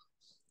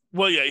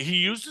 well, yeah, he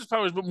used his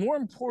powers, but more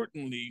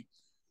importantly,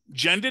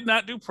 Jen did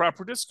not do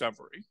proper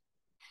discovery.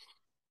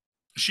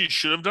 She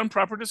should have done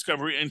proper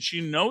discovery, and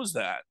she knows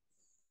that.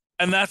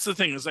 And that's the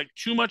thing is like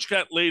too much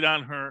got laid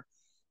on her,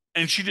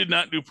 and she did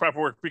not do proper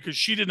work because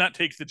she did not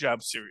take the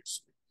job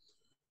seriously.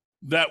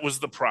 That was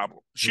the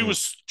problem. She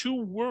was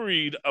too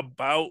worried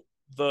about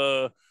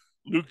the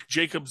Luke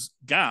Jacobs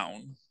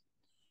gown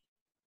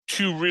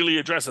to really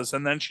address us.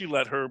 And then she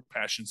let her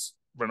passions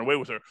run away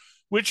with her,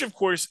 which of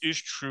course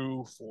is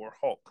true for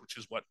Hulk, which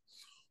is what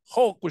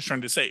Hulk was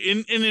trying to say.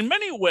 In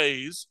many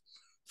ways,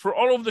 for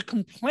all of the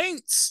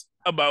complaints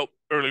about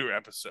earlier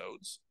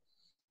episodes,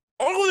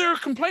 all of their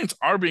complaints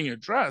are being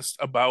addressed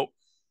about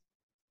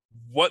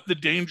what the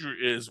danger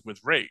is with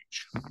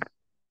rage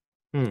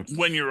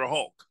when you're a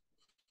Hulk.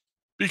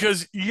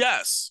 Because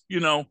yes,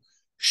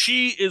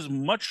 she is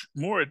much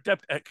more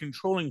adept at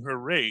controlling her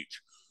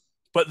rage,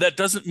 but that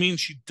doesn't mean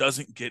she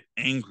doesn't get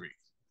angry.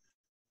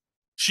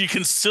 She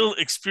can still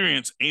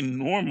experience a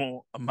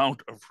normal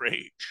amount of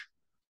rage.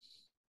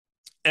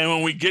 And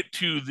when we get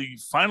to the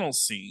final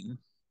scene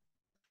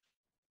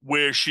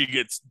where she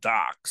gets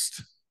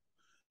doxxed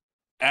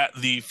at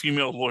the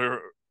Female Lawyer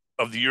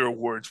of the Year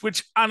Awards,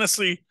 which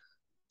honestly,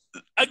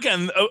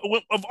 again,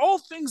 of all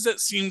things that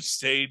seem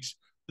staged,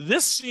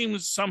 this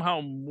seems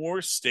somehow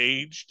more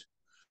staged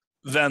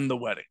than the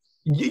wedding.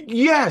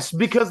 Yes,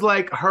 because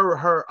like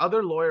her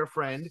other lawyer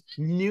friend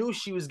knew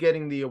she was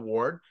getting the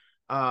award.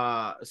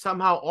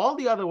 Somehow all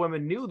the other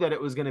women knew that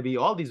it was going to be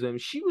all these women.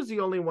 She was the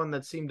only one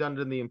that seemed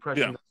under the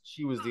impression that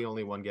she was the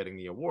only one getting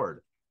the award.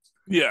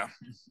 Yeah,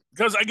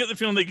 because I get the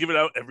feeling they give it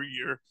out every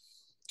year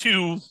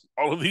to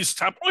all of these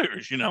top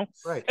lawyers,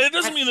 Right. And it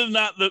doesn't mean they're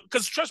not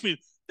because trust me,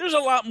 there's a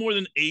lot more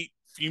than 8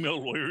 female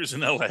lawyers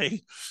in LA.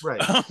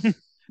 Right.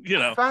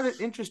 I found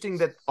it interesting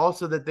that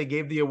also that they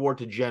gave the award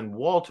to Jen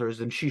Walters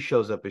and she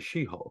shows up as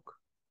She-Hulk.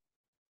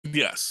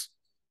 Yes.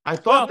 I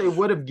thought they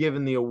would have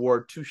given the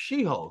award to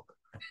She-Hulk.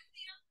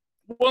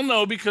 Well,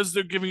 no, because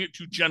they're giving it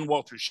to Jen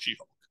Walters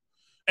She-Hulk.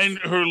 And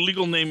her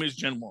legal name is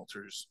Jen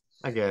Walters.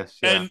 I guess.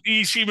 Yeah.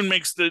 And she even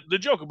makes the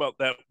joke about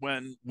that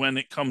when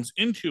it comes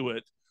into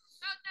it.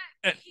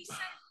 No, he said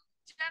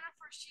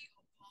Jennifer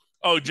She-Hulk.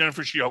 Oh,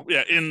 Jennifer She-Hulk.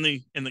 Yeah, in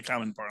the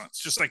common parlance.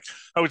 Just like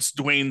how it's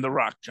Dwayne The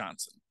Rock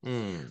Johnson.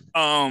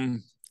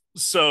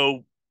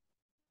 So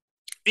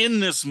in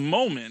this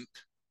moment,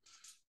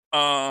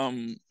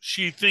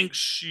 she thinks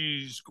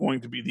she's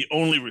going to be the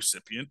only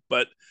recipient,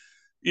 but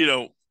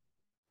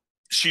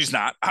she's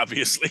not,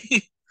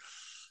 obviously.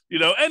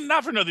 And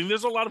not for nothing,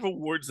 there's a lot of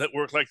awards that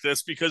work like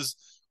this because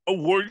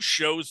award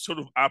shows sort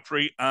of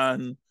operate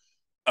on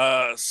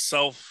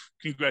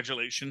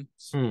self-congratulation.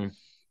 So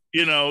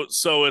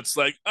it's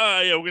like,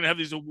 yeah, we're gonna have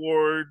these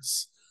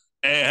awards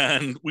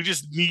and we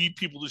just need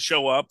people to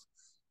show up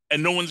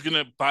and no one's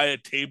gonna buy a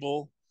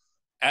table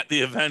at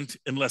the event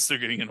unless they're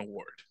getting an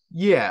award.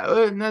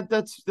 Yeah, and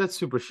that's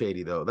super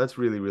shady though. That's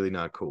really, really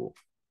not cool.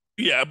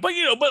 Yeah, but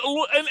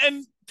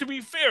and to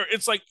be fair,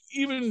 it's like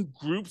even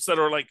groups that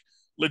are like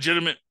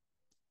legitimate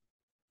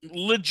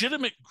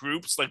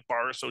groups like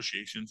bar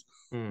associations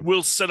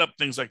will set up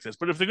things like this.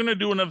 But if they're going to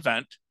do an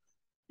event,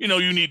 you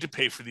need to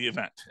pay for the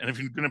event. And if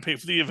you're going to pay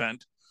for the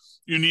event,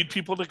 you need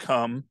people to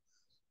come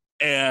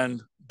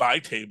and buy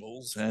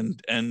tables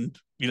and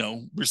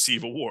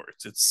receive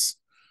awards.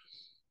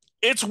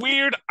 It's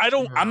weird.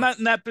 I'm not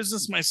in that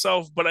business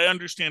myself, but I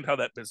understand how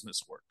that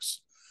business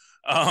works.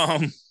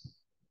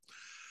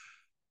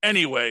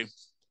 Anyway,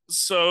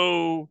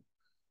 so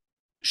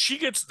she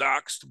gets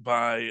doxxed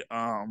by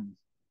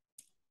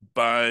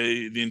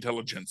the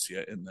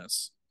intelligentsia in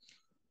this,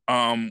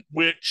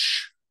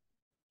 which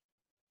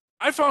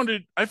I found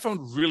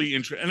really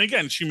interesting. And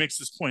again, she makes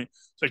this point.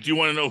 It's like, do you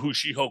want to know who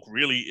She-Hulk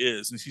really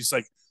is? And she's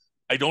like,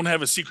 I don't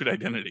have a secret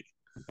identity.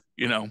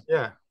 Yeah.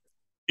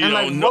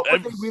 What were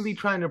they really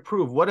trying to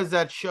prove? What does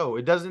that show?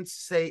 It doesn't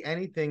say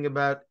anything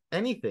about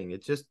anything.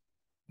 It's just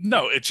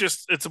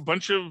it's a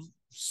bunch of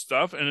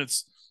stuff, and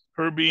it's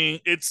her being.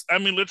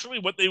 Literally,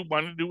 what they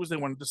wanted to do was they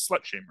wanted to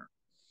slut shame her.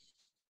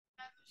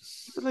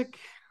 Like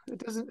it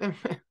doesn't.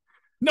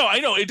 No, I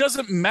know it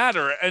doesn't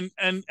matter,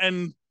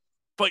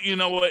 but you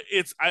know what?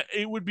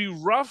 It would be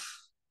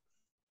rough.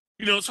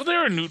 So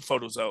there are nude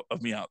photos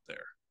of me out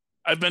there.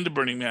 I've been to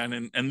Burning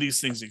Man, and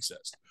these things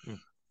exist.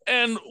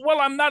 And while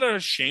I'm not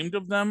ashamed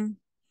of them,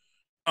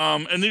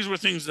 and these were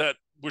things that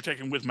were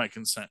taken with my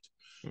consent.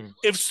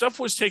 If stuff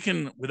was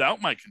taken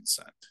without my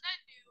consent,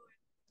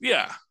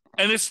 yeah,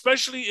 and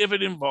especially if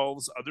it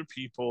involves other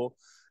people,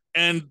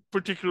 and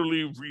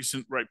particularly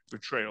recent rape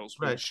betrayals,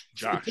 Right. which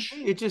Josh, To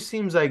me, it just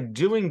seems like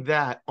doing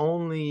that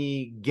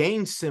only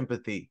gains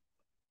sympathy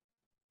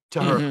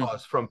to her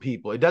cause from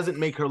people. It doesn't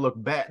make her look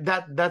bad.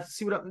 That's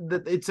see what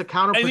it's a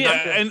counterproductive and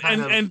yeah,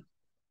 kind of.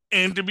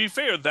 And to be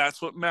fair,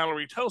 that's what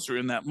Mallory tells her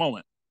in that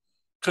moment,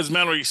 because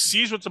Mallory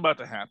sees what's about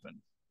to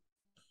happen,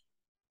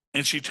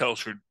 and she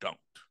tells her, "Don't."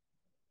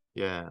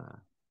 Yeah.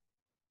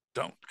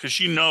 Don't, because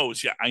she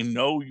knows. Yeah, I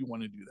know you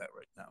want to do that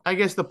right now. I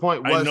guess the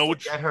point I was know to what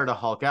get her to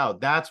Hulk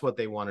out. That's what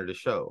they wanted to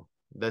show.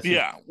 That's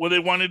yeah. Well, they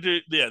wanted to.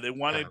 Yeah, they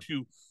wanted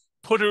to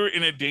put her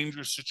in a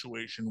dangerous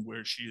situation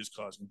where she is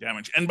causing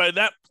damage. And by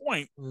that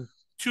point,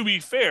 to be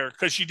fair,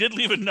 because she did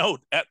leave a note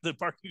at the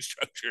parking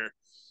structure.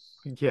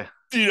 Yeah.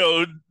 You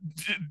know,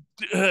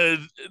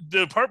 the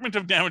Department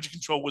of Damage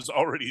Control was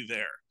already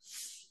there.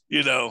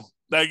 You know,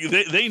 like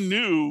they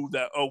knew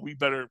that. Oh, we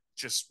better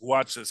just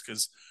watch this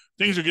because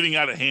things are getting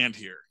out of hand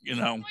here, you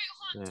know. Wait,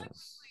 hold on.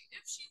 Technically,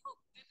 if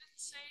She-Hulk didn't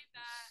say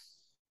that,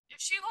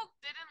 if She-Hulk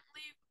didn't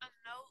leave a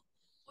note,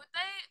 would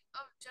they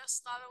have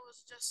just thought it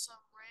was just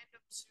some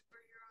random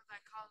superhero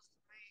that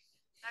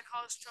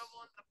caused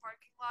trouble in the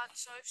parking lot?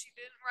 So if she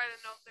didn't write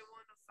a note, they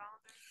wouldn't have found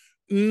her.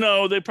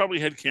 No, they probably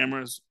had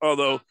cameras.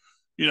 Although,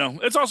 you know,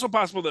 it's also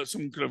possible that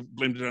someone could have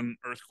blamed it on an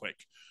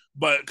earthquake,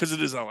 but because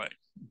it is LA.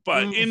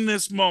 But in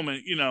this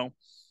moment, you know,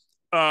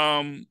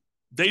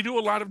 they do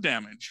a lot of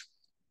damage.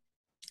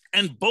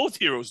 And both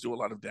heroes do a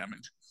lot of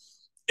damage,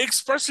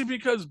 especially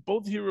because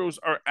both heroes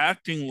are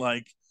acting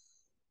like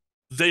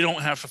they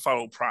don't have to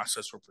follow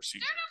process or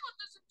procedure. Daredevil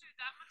doesn't do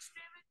that much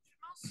damage.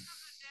 Most of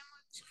the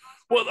damage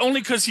caused well, only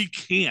because he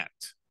can't.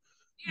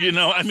 Yeah, you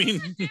know, I mean,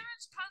 the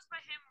damage caused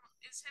by him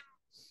is him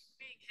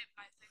being hit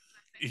by things. I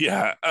think.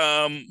 Yeah,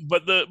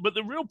 but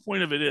the real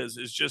point of it is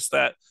just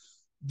that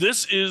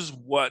this is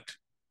what,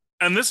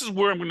 and this is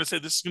where I'm going to say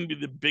this is going to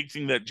be the big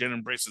thing that Jen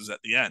embraces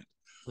at the end.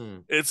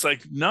 It's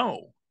like,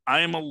 no.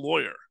 I am a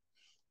lawyer,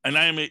 and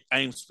I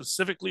am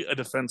specifically a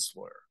defense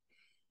lawyer.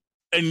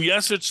 And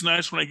yes, it's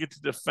nice when I get to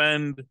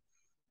defend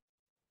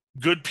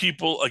good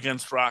people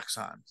against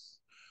Roxxon.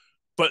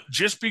 But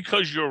just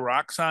because you're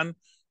Roxxon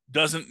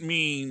doesn't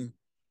mean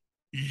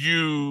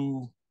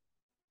you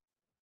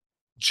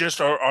just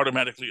are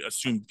automatically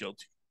assumed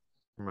guilty.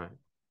 Right.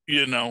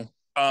 You know,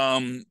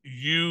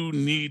 you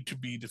need to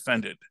be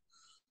defended.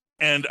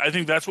 And I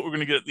think that's what we're going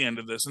to get at the end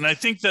of this. And I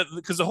think that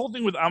because the whole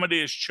thing with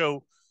Amadeus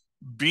Cho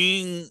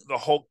being the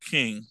Hulk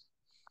King.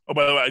 Oh,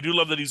 by the way, I do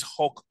love that he's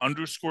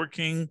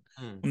Hulk_King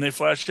when they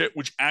flashed it,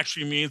 which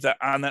actually means that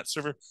on that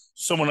server,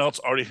 someone else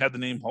already had the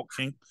name Hulk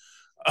King.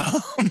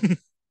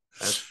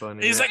 That's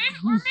funny. He's like,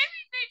 or maybe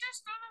they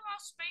just don't allow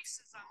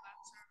spaces on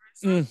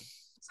that server.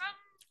 So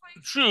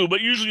true,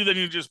 but usually then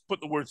you just put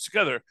the words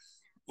together,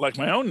 like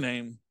my own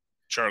name,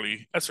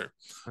 Charlie Esser.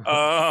 or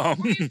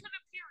you put a period.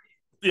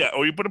 Yeah,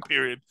 or you put a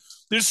period.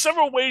 There's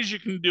several ways you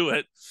can do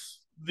it.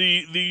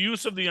 The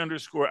use of the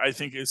underscore, I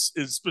think, is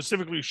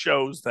specifically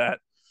shows that,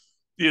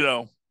 you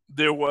know,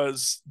 there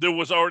was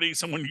already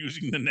someone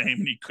using the name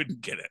and he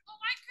couldn't get it. Well,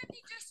 why couldn't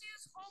he just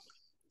use Hulk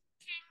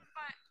King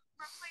but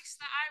replace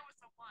the I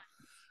with a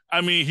 1?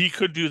 I mean, he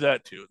could do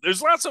that too.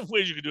 There's lots of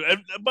ways you could do it,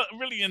 but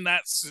really in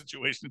that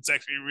situation, it's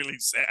actually really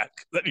sad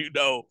that you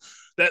know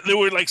that there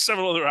were like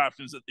several other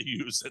options that they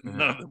used and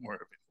none of them were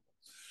available.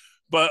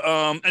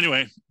 But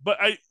anyway,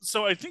 I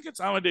think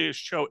it's Amadeus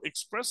Cho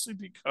expressly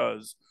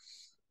because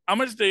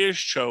Amadeus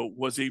Cho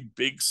was a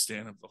big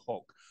stan of the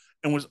Hulk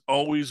and was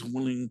always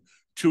willing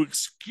to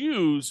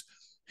excuse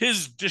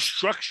his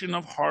destruction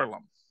of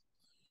Harlem,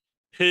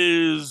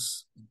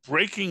 his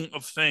breaking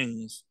of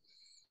things,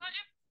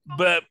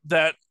 but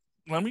that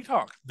let me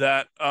talk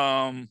that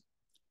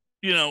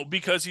you know,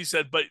 because he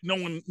said, but no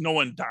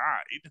one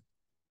died,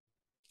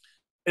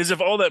 as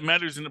if all that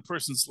matters in a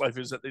person's life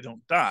is that they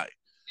don't die.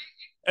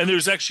 And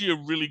there's actually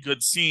a really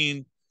good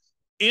scene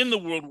in the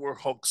World War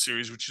Hulk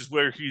series, which is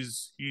where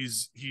he's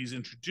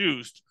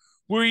introduced,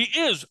 where he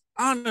is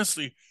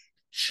honestly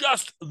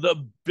just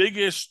the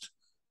biggest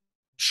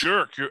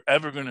jerk you're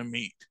ever going to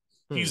meet.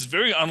 He's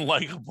very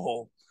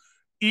unlikable,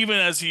 even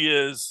as he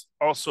is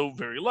also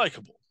very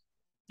likable.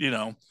 You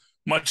know,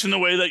 much in the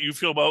way that you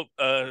feel about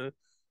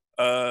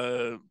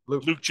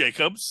Luke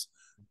Jacobs,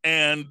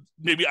 and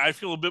maybe I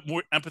feel a bit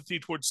more empathy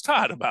towards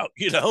Todd about.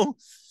 You know,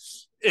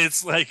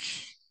 it's like.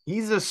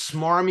 He's a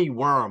smarmy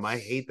worm. I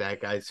hate that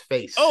guy's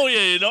face. Oh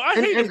yeah, you know, I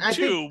hate him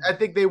too. I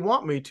think they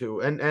want me to,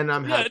 and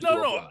I'm happy.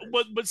 No.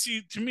 But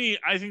see, to me,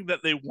 I think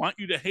that they want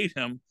you to hate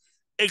him,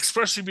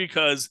 especially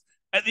because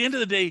at the end of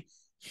the day,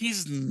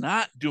 he's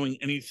not doing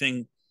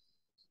anything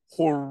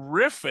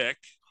horrific.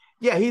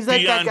 Yeah, he's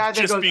like that guy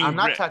that goes, "I'm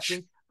not rich.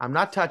 touching. I'm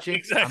not touching."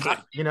 Exactly.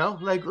 You know,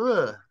 like,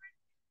 ugh.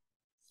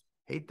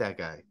 Hate that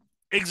guy.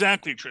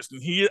 Exactly,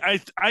 Tristan.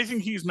 I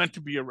think he's meant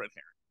to be a red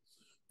herring.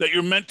 That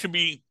you're meant to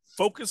be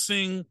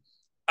focusing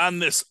on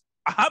this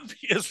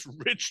obvious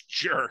rich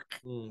jerk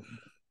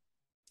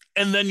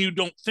and then you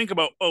don't think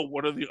about, oh,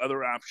 what are the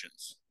other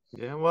options?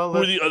 Yeah, well,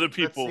 Who are the other let's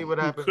people see what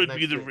who happens could be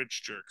next the year.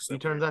 rich jerks? He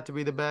turns out to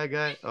be the bad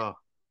guy. Oh,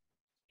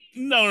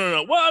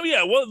 No. Well,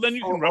 yeah. Well, then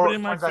you can rub it or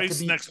in my turns out to face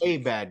be next a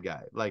week. bad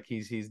guy. Like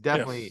he's Yeah.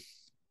 definitely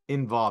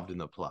involved in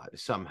the plot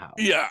somehow.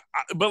 Yeah,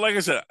 but like I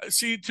said,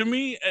 see, to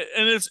me,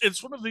 and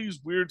it's one of these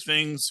weird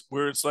things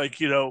where it's like,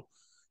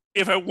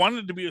 if I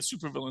wanted to be a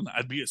supervillain,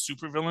 I'd be a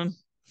supervillain.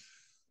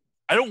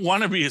 I don't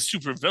want to be a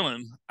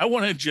supervillain. I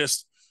want to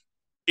just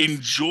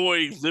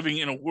enjoy living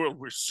in a world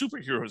where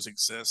superheroes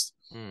exist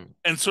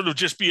and sort of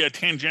just be a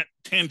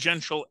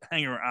tangential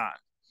hanger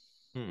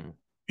on.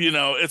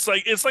 It's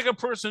like a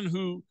person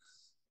who,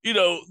 they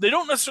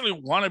don't necessarily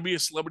want to be a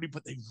celebrity,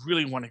 but they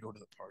really want to go to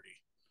the party.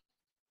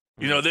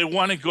 They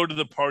want to go to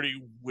the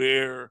party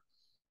where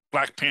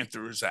Black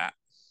Panther is at.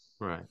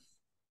 Right.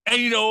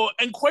 And,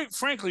 and quite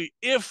frankly,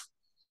 if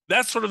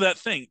that's sort of that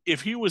thing,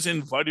 if he was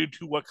invited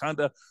to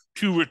Wakanda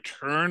to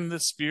return the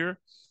spear,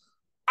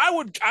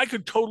 I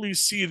could totally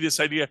see this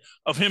idea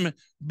of him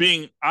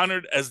being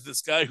honored as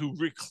this guy who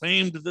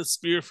reclaimed the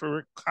spear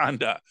for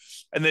Wakanda.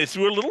 And they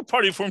threw a little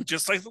party for him,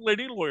 just like the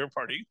Lady Lawyer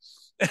party.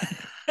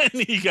 And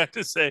he got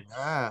to say,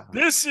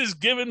 this is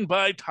given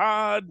by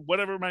Todd,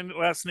 whatever my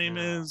last name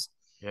is,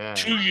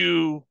 to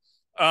you.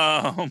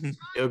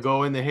 He'll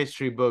go in the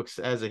history books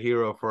as a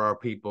hero for our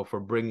people for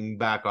bringing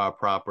back our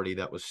property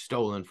that was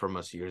stolen from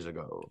us years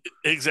ago.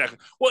 Exactly.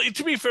 Well,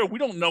 to be fair, we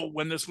don't know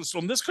when this was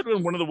stolen. This could have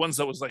been one of the ones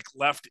that was like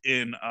left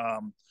in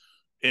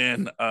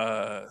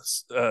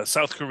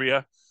South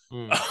Korea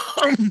when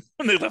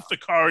they left the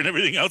car and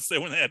everything else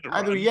there when they had to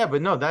run. Yeah,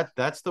 but no,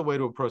 that's the way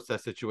to approach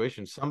that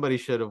situation. Somebody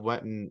should have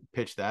went and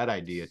pitched that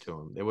idea to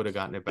him. They would have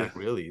gotten it back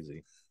real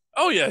easy.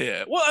 Oh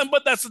yeah. Well,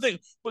 but that's the thing.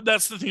 But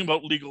that's the thing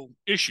about legal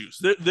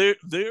issues.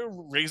 They're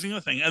raising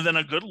a thing, and then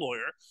a good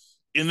lawyer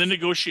in the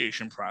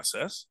negotiation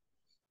process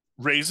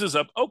raises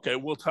up. Okay,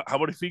 well, how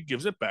about if he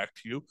gives it back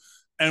to you,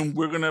 and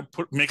we're gonna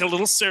make a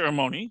little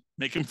ceremony,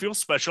 make him feel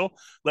special,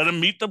 let him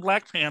meet the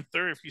Black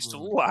Panther if he's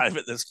still alive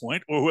at this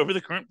point, or whoever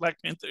the current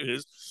Black Panther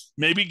is.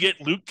 Maybe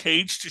get Luke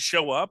Cage to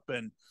show up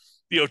and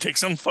take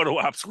some photo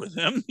ops with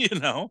him.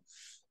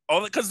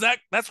 All because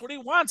that's what he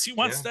wants. He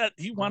wants that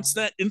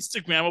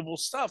Instagrammable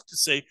stuff to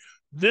say,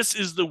 this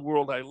is the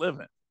world I live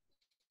in.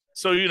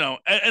 So,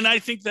 and I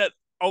think that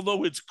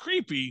although it's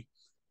creepy,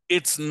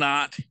 it's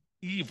not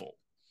evil.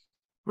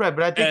 Right,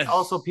 but I think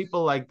also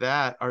people like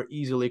that are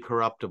easily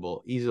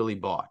corruptible, easily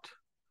bought.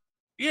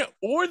 Yeah,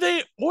 or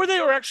they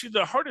are actually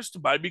the hardest to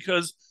buy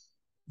because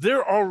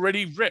they're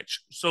already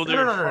rich. So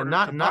they're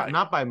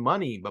not by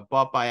money, but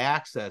bought by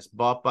access,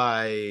 bought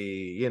by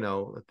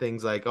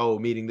things like, oh,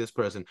 meeting this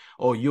person,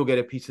 oh, you'll get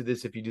a piece of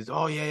this if you do.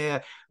 Oh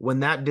yeah.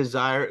 When that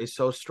desire is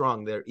so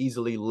strong, they're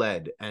easily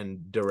led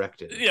and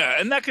directed.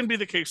 Yeah, and that can be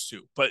the case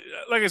too. But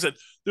like I said,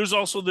 there's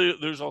also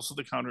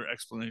the counter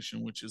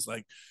explanation, which is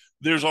like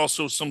there's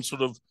also some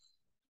sort of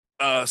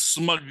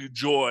smug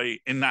joy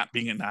in not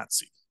being a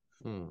Nazi.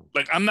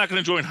 Like, I'm not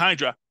going to join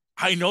Hydra.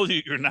 I know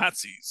that you're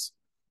Nazis.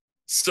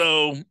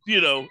 So,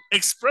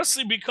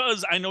 expressly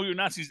because I know you're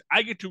Nazis,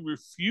 I get to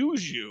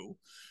refuse you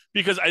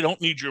because I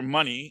don't need your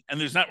money. And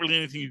there's not really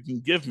anything you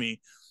can give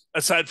me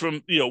aside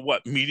from,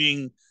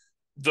 meeting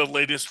the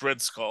latest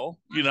Red Skull,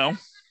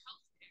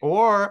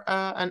 Or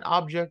an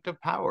object of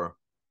power.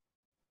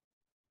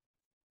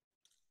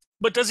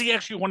 But does he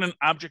actually want an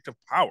object of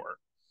power?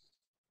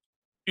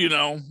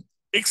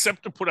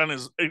 Except to put on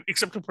his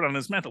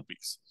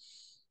mantelpiece.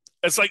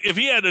 It's like if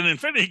he had an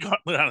Infinity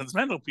Gauntlet on his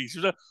mantelpiece,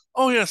 he's like,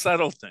 oh yes,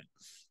 that old thing.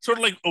 Sort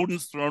of like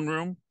Odin's throne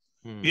room.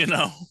 You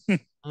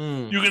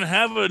can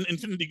have an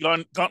Infinity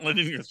Gauntlet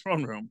in your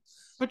throne room,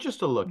 but just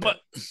to look.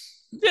 But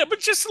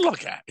just to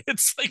look at.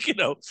 It's like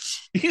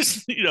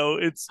he's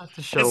it's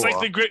like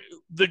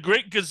the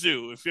Great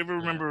Gazoo. If you ever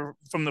remember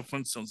from the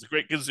Flintstones, the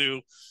Great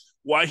Gazoo,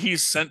 why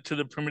he's sent to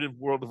the primitive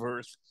world of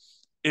Earth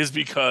is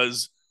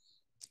because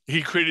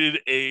he created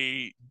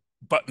a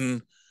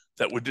button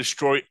that would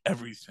destroy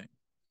everything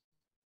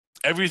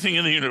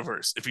in the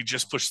universe if he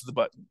just pushed the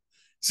button.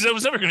 He says, I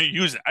was never going to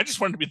use it. I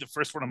just wanted to be the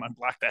first one on my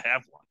block to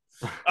have one.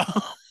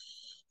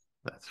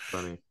 That's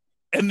funny.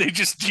 And they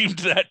just deemed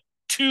that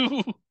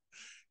too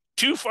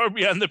far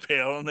beyond the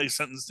pale, and they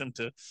sentenced him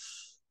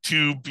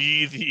to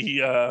be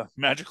the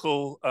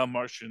magical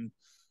Martian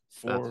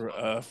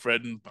for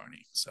Fred and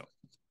Barney. So,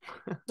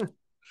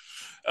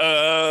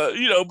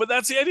 but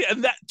that's the idea,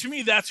 and that to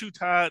me, that's who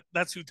Todd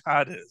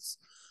is.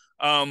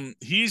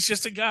 He's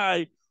just a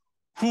guy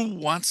who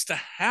wants to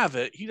have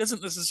it. He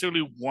doesn't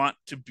necessarily want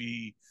to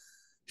be.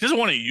 He doesn't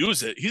want to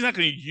use it. He's not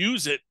going to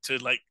use it to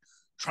like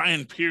try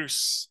and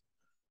pierce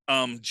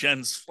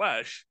Jen's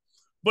flesh,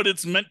 but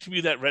it's meant to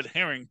be that red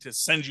herring to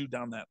send you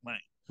down that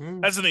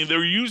lane. That's the thing.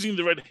 They're using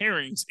the red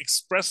herrings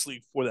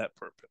expressly for that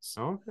purpose.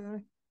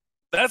 Okay.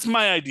 That's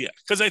my idea,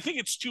 because I think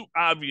it's too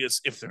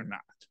obvious if they're not.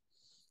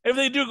 If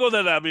they do go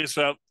that obvious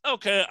route,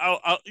 okay,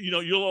 I'll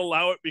you'll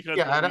allow it because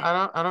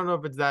I don't know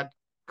if it's that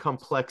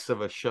complex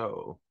of a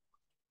show.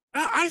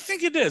 I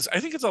think it is.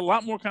 I think it's a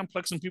lot more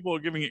complex than people are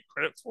giving it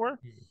credit for.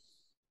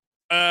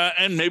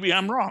 And maybe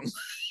I'm wrong.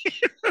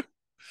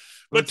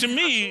 But Let's to see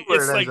me, where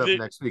it's it ends like up the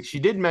next week. She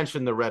did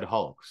mention the Red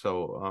Hulk,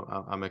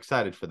 so I'm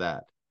excited for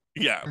that.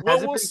 yeah. Well,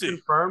 Has it we'll been see.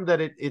 confirmed that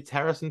it's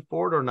Harrison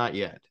Ford or not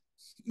yet?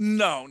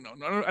 No, no,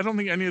 no. I don't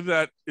think any of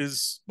that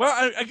is.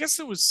 Well, I guess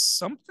there was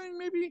something.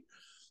 Maybe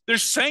they're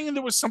saying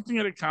there was something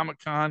at a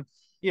Comic-Con.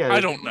 Yeah, I that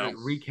they don't were know.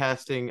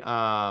 recasting.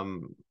 I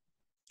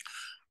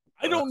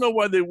don't know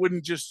why they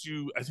wouldn't just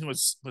do. I think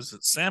was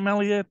it Sam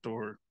Elliott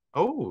or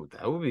Oh,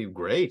 that would be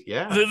great.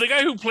 Yeah, the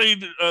guy who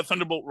played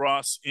Thunderbolt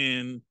Ross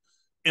in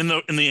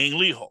the Ang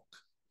Lee Hulk,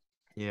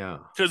 yeah.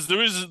 because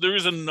there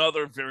is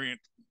another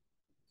variant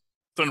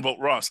Thunderbolt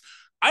Ross.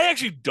 I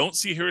actually don't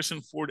see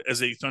Harrison Ford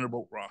as a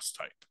Thunderbolt Ross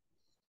type.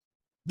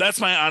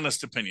 That's my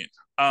honest opinion.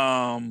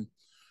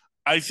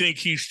 I think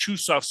he's too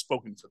soft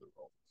spoken for the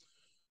role.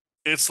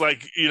 It's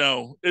like,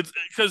 it's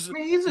because I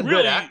mean, he's a good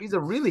really act. He's a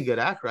really good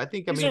actor. I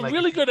think. I he's mean, a like, if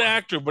really you good want-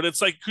 actor, but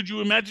it's like, could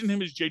you imagine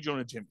him as J.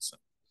 Jonah Jameson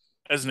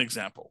as an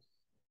example?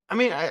 I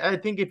mean, I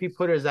think if he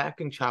put his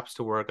acting chops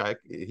to work,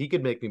 he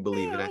could make me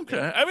believe it. Yeah, I think.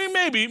 okay. I mean,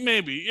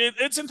 maybe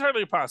it's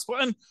entirely possible.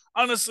 And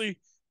honestly,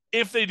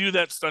 if they do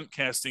that stunt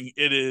casting,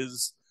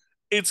 it's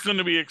going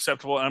to be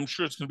acceptable. I'm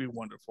sure it's going to be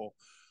wonderful.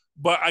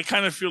 But I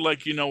kind of feel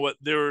like, you know what,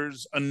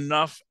 there's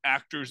enough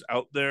actors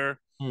out there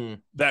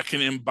that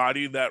can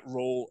embody that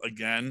role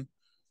again.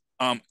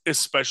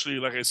 Especially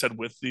like I said,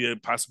 with the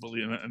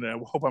possibility, and I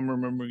hope I'm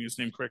remembering his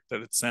name correct,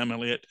 that it's Sam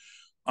Elliott.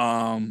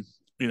 Um,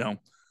 you know,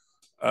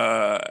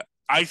 uh,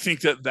 I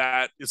think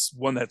that is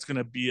one that's going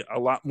to be a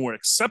lot more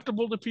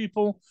acceptable to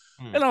people,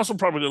 and also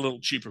probably a little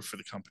cheaper for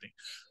the company.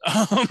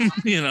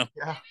 Yeah,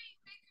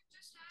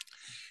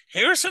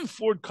 Harrison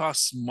Ford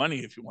costs money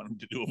if you want him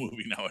to do a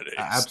movie nowadays.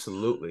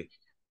 absolutely.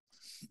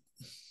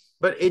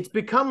 But it's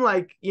become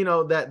like,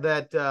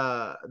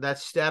 that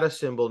status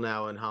symbol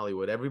now in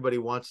Hollywood. Everybody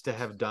wants to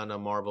have done a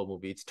Marvel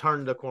movie. It's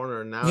turned the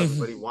corner, and now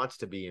everybody wants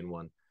to be in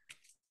one.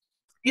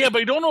 Yeah,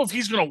 but I don't know if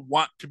he's going to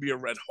want to be a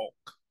Red Hulk.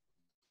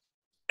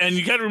 And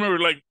you got to remember,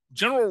 like,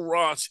 General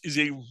Ross is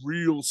a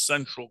real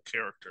central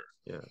character.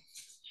 Yeah.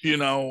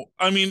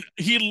 I mean,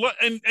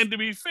 and to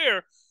be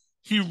fair,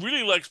 he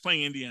really likes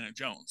playing Indiana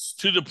Jones,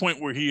 to the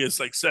point where he has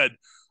like said,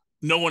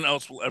 no one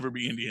else will ever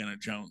be Indiana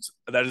Jones.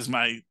 That is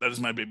my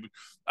baby.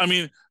 I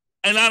mean,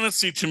 and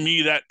honestly, to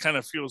me, that kind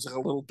of feels like a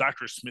little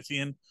Dr.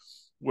 Smithian,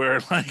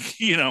 where like,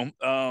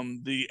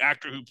 the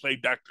actor who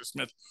played Dr.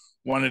 Smith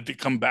wanted to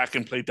come back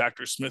and play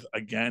Dr. Smith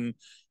again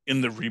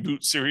in the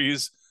reboot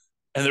series.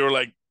 And they were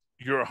like,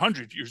 you're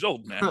 100 years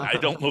old, man. I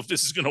don't know if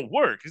this is going to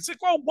work. It's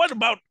like, well, what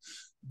about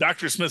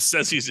Dr. Smith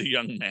says he's a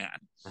young man?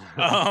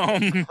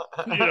 And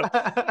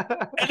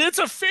it's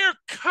a fair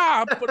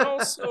cop, but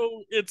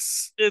also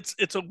it's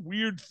a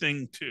weird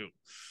thing too.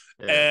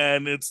 Yeah.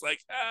 And it's like,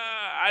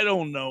 I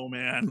don't know,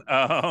 man.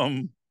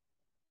 I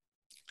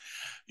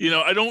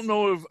don't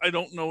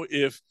know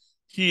if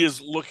he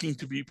is looking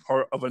to be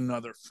part of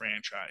another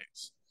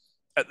franchise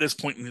at this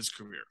point in his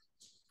career.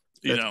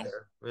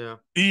 Fair.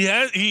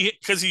 Yeah,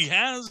 because he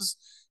has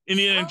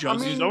Indiana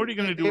Jones. He's already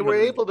going to do. They were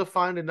able to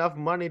find enough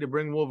money to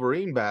bring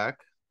Wolverine back.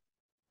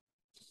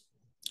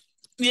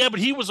 Yeah, but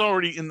he was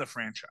already in the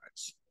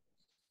franchise.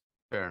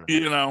 Fair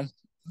enough.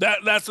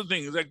 That's the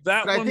thing. Is like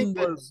that. But one I think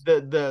was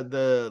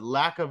the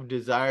lack of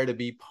desire to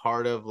be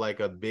part of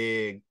like a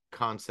big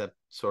concept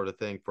sort of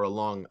thing for a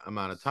long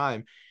amount of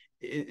time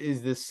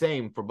is the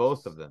same for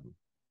both of them.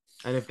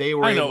 And if they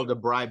were able to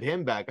bribe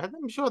him back,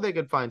 I'm sure they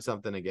could find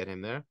something to get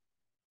him there.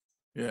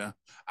 Yeah,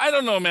 I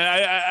don't know, man.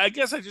 I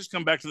guess I just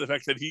come back to the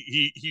fact that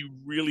he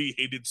really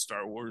hated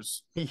Star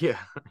Wars. Yeah,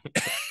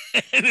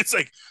 and it's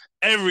like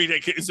every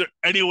day. Is there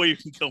any way you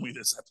can kill me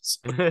this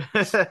episode?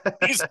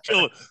 Please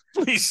kill it.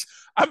 Please,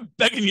 I'm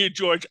begging you,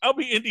 George. I'll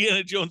be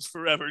Indiana Jones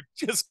forever.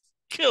 Just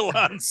kill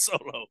Han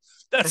Solo.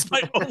 That's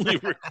my only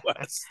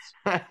request.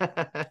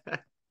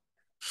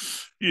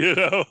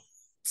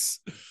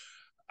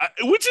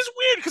 Which is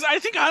weird because I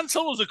think Han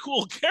Solo is a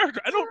cool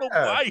character. I don't know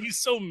why he's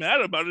so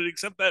mad about it,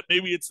 except that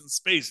maybe it's in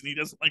space and he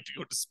doesn't like to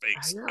go to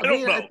space. I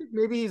don't know. I think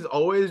maybe he's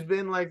always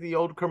been like the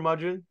old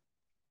curmudgeon.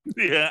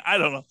 Yeah, I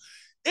don't know.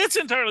 It's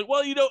entirely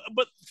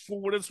but for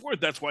what it's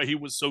worth, that's why he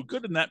was so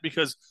good in that,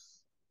 because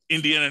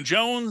Indiana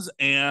Jones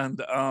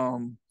and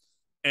Han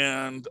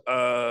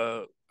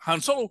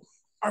Solo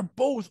are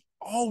both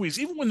always,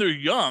 even when they're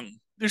young,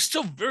 they're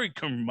still very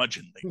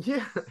curmudgeonly.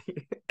 Yeah,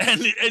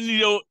 and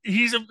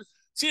he's a.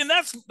 See, and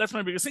that's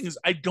my biggest thing is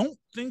I don't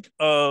think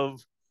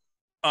of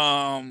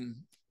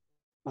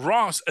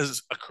Ross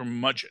as a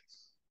curmudgeon.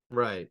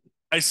 Right.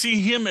 I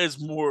see him as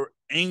more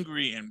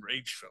angry and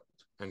rage-filled.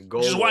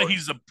 Which is why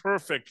he's the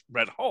perfect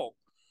Red Hulk.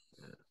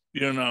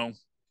 Yeah.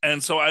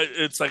 And so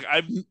it's like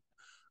I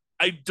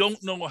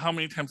don't know how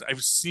many times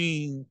I've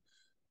seen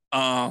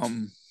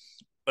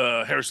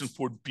Harrison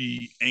Ford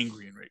be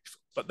angry and rage-filled.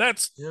 But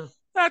that's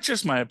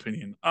just my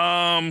opinion.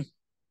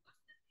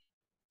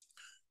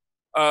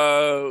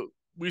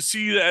 We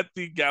see that at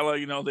the gala,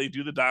 they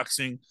do the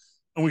doxing,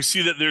 and we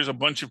see that there's a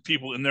bunch of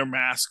people in their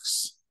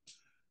masks,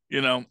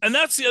 and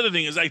that's the other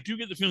thing is I do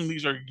get the feeling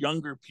these are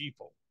younger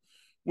people,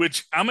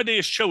 which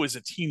Amadeus Cho is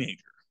a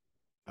teenager.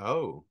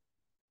 Oh.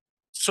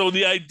 So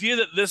the idea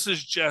that this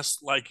is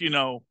just like,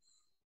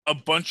 a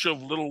bunch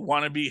of little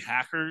wannabe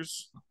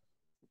hackers,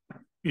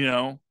 you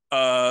know,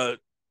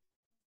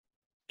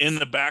 in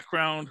the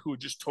background who are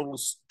just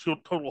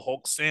total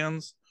Hulk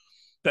stands.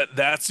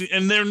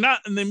 And they're not,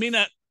 and they may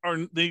not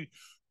they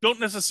don't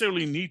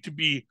necessarily need to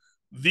be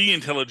the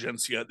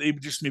intelligentsia. They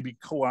just may be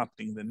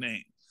co-opting the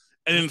name.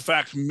 And in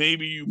fact,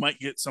 maybe you might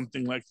get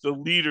something like the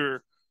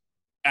leader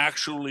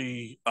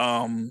actually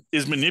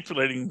is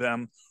manipulating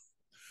them,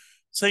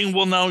 saying,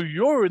 well, now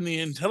you're in the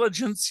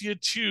intelligentsia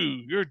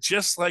too. You're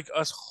just like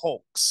us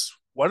Hulks.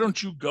 Why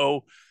don't you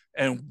go,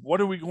 and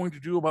what are we going to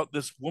do about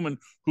this woman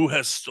who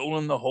has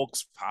stolen the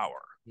Hulk's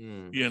power?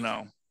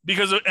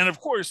 Because, and of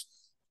course,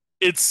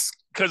 it's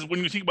because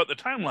when you think about the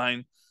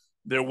timeline,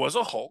 there was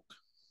a Hulk.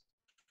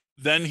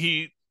 Then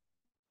he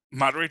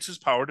moderates his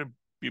power to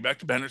be back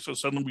to Banner, so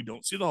suddenly we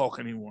don't see the Hulk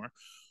anymore.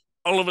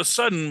 All of a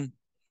sudden,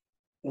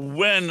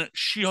 when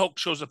She-Hulk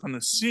shows up on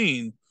the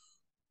scene,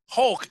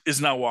 Hulk is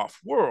now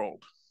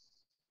off-world.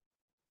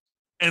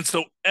 And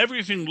so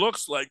everything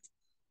looks like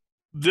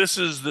this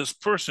is this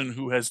person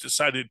who has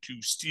decided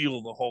to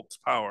steal the Hulk's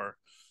power,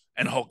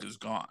 and Hulk is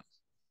gone.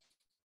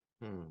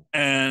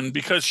 And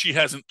because she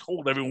hasn't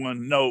told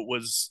everyone, no, it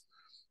was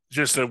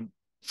just a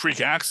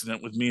freak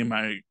accident with me and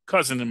my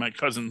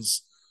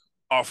cousin's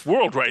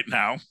off-world right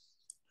now,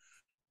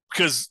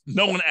 because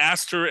no one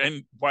asked her,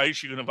 and why is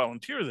she going to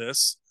volunteer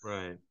this?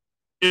 Right.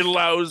 It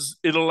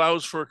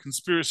allows for a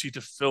conspiracy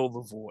to fill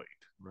the void.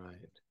 Right.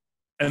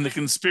 And the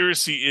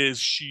conspiracy is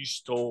she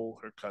stole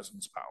her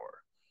cousin's power.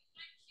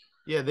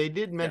 Yeah, they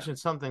did mention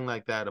something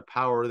like that, a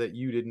power that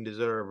you didn't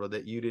deserve or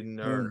that you didn't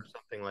earn, or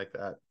something like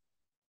that.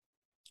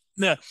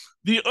 Yeah.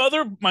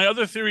 My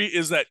other theory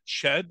is that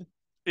Ched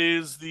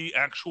is the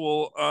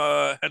actual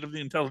head of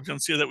the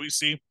intelligentsia that we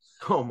see.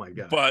 Oh my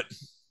god. But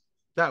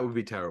that would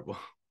be terrible.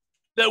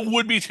 That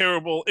would be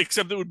terrible,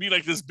 except it would be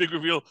like this big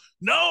reveal.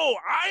 No,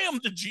 I am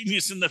the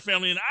genius in the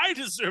family, and I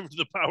deserved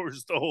the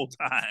powers the whole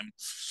time.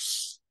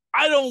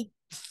 I don't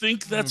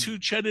think that's who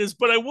Ched is,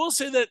 but I will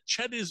say that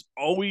Ched is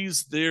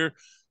always there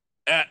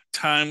at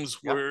times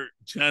where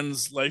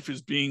Jen's life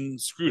is being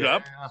screwed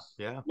up.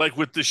 Yeah. Like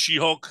with the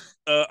She-Hulk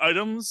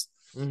items,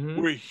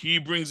 where he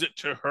brings it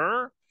to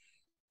her.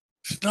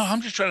 No,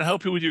 I'm just trying to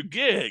help you with your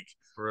gig.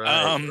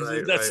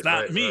 That's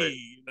not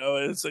me.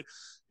 It's like,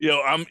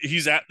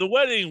 he's at the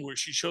wedding where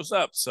she shows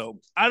up. So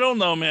I don't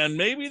know, man.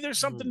 Maybe there's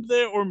something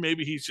there, or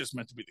maybe he's just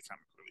meant to be the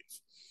comic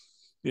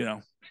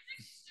relief.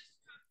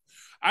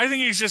 I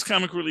think he's just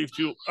comic relief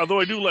too, although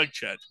I do like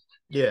Ched.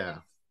 Yeah,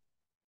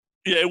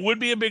 it would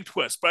be a big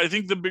twist, but I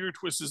think the bigger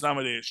twist is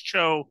Amadeus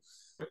Cho,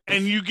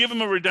 and you give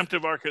him a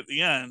redemptive arc at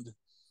the end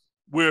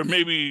where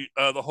maybe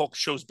the Hulk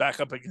shows back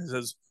up and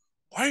says,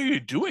 why are you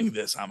doing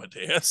this,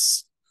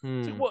 Amadeus?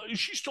 Like, well,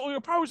 she stole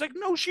your power. He's like,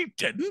 no, she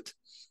didn't.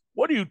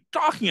 What are you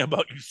talking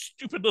about, you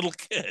stupid little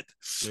kid?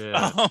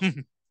 Yeah.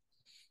 And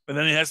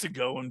then he has to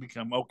go and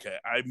become, okay,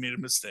 I made a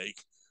mistake.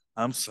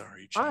 I'm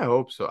sorry, Jim. I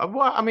hope so.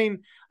 Well, I mean,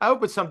 I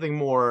hope it's something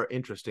more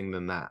interesting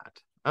than that.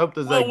 I hope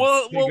there's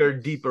bigger,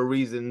 deeper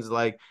reasons,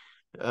 like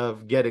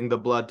of getting the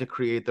blood to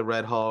create the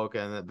Red Hulk,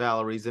 and that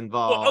Valerie's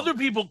involved. Well, other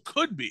people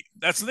could be.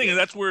 That's the thing. And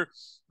that's where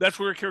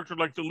a character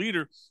like the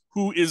leader,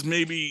 who is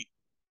maybe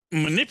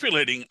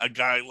manipulating a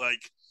guy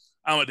like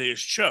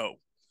Amadeus Cho,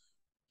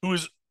 who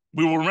is,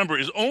 we will remember,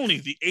 is only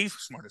the 8th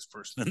smartest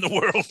person in the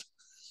world,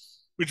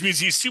 which means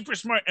he's super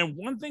smart. And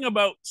one thing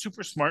about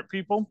super smart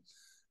people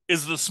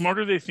is the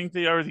smarter they think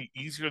they are, the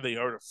easier they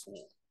are to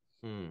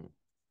fool.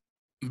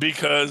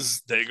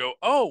 Because they go,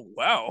 oh,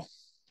 wow.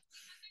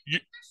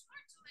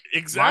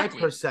 Exactly.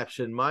 My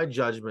perception, my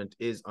judgment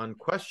is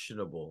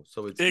unquestionable.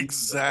 So it's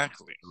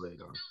exactly.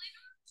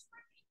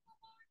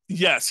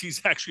 Yes,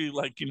 he's actually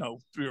like,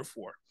 3 or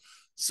 4.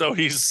 So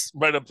he's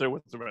right up there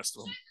with the rest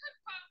of them.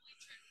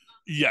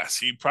 Yes,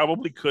 he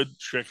probably could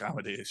trick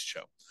Amadeus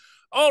Cho.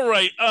 All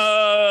right.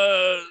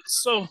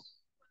 So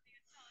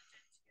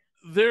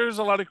there's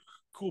a lot of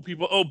cool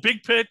people. Oh,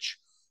 big pitch.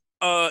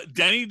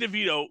 Danny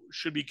DeVito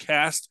should be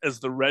cast as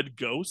the Red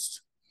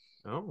Ghost.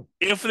 Oh.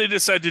 If they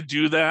decide to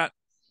do that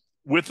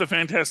with the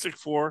Fantastic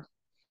Four,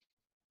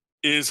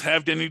 is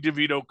have Danny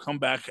DeVito come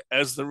back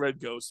as the Red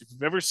Ghost. If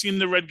you've ever seen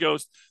the Red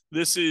Ghost,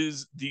 this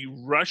is the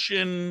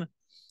Russian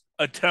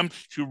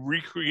attempt to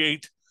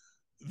recreate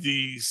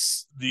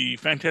the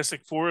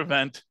Fantastic Four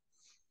event,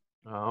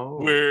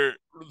 where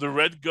the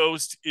Red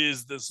Ghost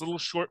is this little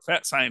short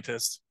fat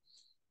scientist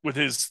with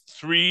his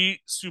 3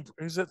 super,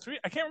 is it 3?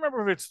 I can't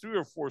remember if it's 3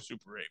 or 4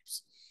 super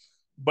apes,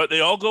 but they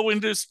all go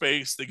into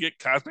space, they get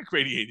cosmic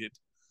radiated,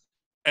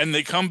 and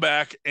they come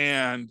back,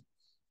 and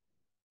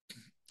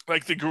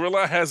like the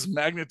gorilla has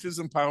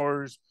magnetism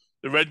powers,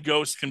 the Red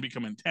Ghost can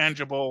become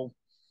intangible.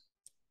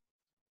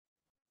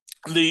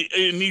 In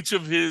each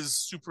of his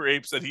super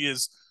apes that he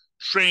is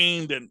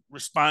trained and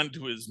respond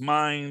to his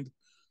mind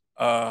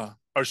are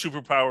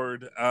super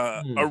powered,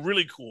 are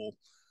really cool.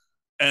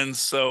 And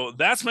so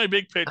that's my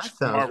big pitch. That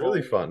sounds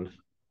really fun.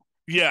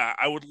 Yeah,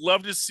 I would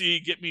love to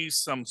get me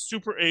some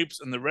super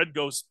apes and the Red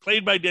Ghost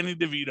played by Danny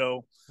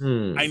DeVito.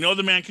 I know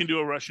the man can do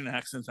a Russian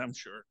accent, I'm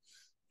sure.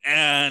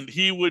 and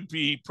he would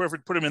be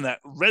perfect. Put him in that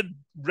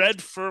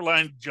red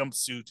fur-lined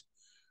jumpsuit.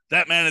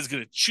 That man is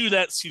going to chew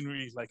that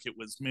scenery like it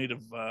was made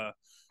of Melba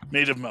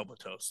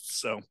toast.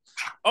 So,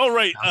 all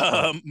right,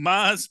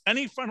 Mozz,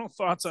 any final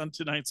thoughts on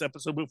tonight's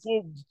episode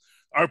before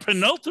our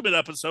penultimate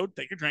episode?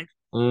 Take a drink.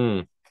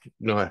 No,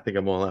 I think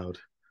I'm all out.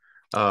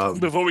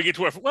 Before we get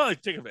to our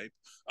take a vape.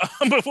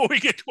 Before we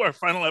get to our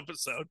final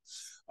episode,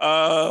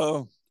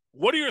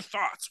 what are your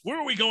thoughts? Where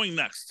are we going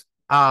next?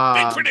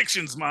 Big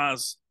predictions,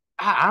 Mozz.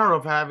 I don't know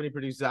if I have any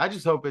predictions. I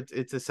just hope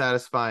it's a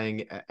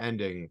satisfying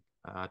ending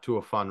to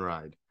a fun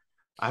ride.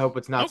 I hope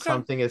it's not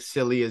something as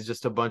silly as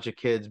just a bunch of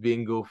kids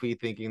being goofy,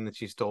 thinking that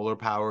she stole her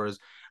powers.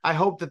 I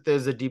hope that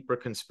there's a deeper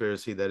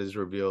conspiracy that is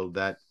revealed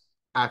that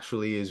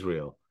actually is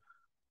real.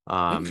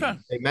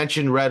 They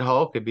mentioned Red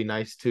Hulk. It'd be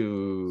nice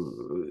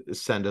to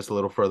send us a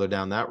little further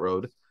down that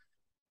road.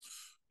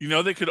 You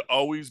know, they could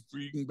always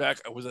bring back.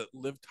 Was it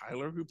Liv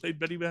Tyler who played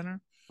Betty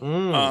Banner?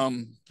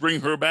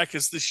 Bring her back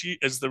as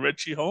the Red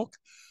She-Hulk.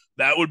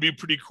 That would be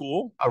pretty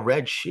cool. A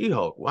Red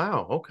She-Hulk.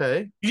 Wow.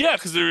 Okay. Yeah,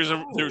 because there's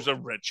a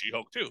Red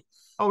She-Hulk too.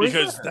 Oh,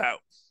 because that.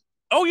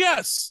 Oh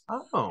yes.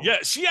 Oh. Yeah,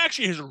 she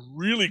actually has a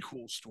really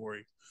cool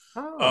story.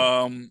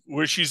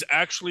 Where she's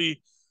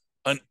actually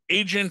an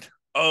agent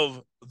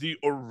of the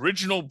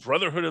original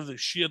Brotherhood of the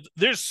Shield.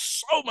 There's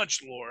so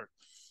much lore.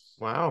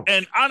 Wow.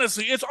 And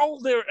honestly, it's all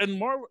there. And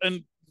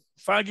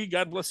Feige,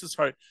 God bless his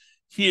heart,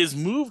 he has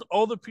moved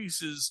all the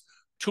pieces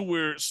to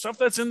where stuff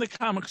that's in the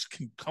comics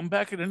can come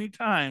back at any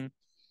time.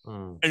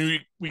 And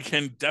we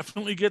can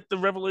definitely get the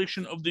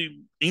revelation of the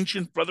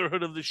ancient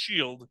Brotherhood of the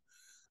Shield.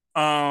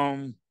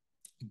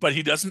 But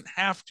he doesn't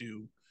have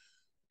to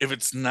if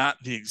it's not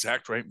the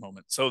exact right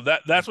moment. So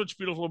that's what's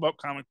beautiful about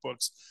comic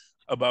books,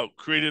 about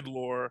created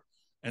lore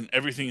and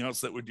everything else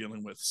that we're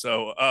dealing with.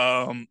 So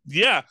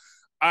yeah,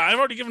 I've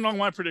already given all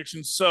my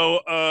predictions.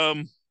 So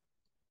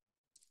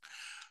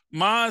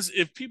Mozz,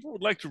 if people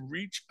would like to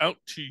reach out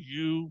to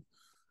you,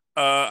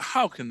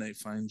 how can they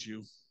find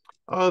you?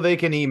 Oh, they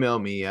can email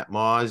me at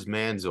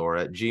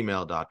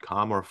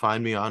mozzmanzor@gmail.com or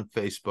find me on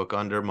Facebook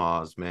under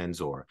Mozz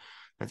Manzor.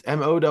 That's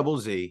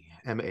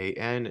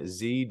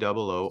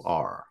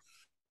MOZZMANZOOR.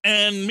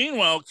 And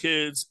meanwhile,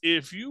 kids,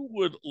 if you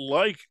would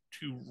like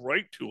to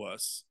write to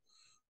us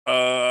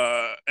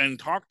and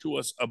talk to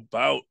us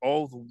about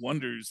all the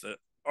wonders that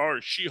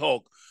are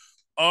She-Hulk,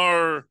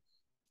 are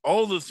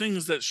all the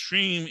things that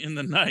stream in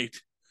the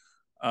night,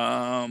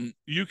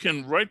 you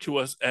can write to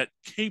us at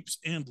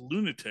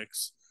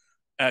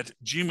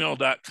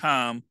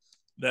CapesandLunatics@gmail.com.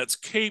 That's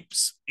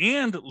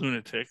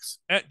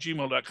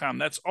CapesandLunatics@gmail.com.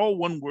 That's all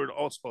one word,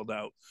 all spelled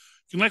out.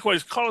 You can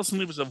likewise call us and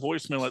leave us a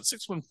voicemail at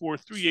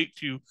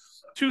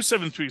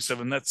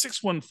 614-382-2737. That's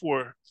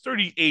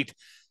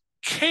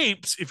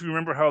 614-38-CAPES, if you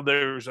remember how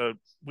there's a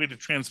way to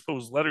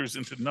transpose letters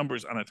into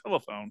numbers on a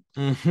telephone.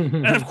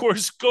 And of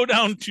course, go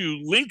down to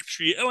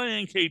Linktree,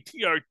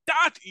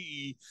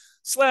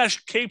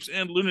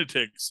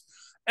 linktr.ee/CapesandLunatics,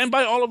 and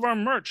buy all of our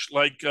merch,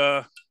 like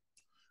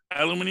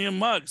aluminum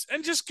mugs,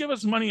 and just give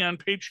us money on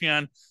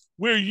Patreon,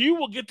 where you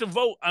will get to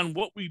vote on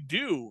what we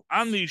do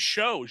on these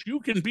shows. You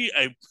can be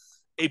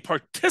a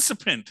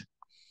participant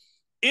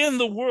in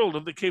the world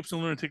of the Capes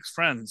and Lunatics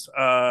friends.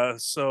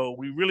 So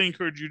we really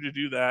encourage you to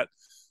do that.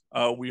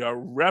 We are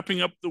wrapping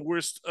up the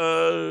worst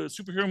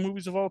superhero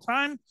movies of all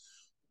time.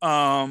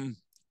 And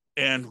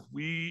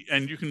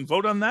you can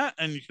vote on that,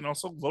 and you can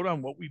also vote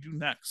on what we do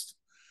next.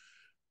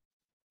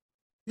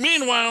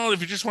 Meanwhile,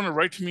 if you just want to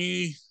write to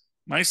me,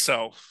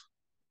 myself,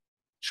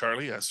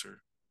 Charlie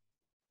Esser,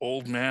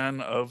 old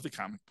man of the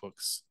comic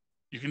books,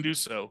 you can do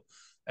so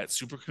at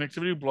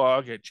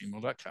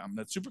superconnectivityblog@gmail.com.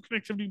 That's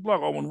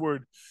superconnectivityblog, all one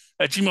word,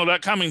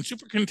 @gmail.com. And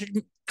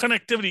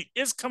Superconnectivity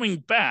is coming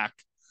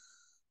back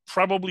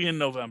probably in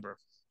November.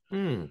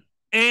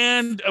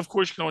 And of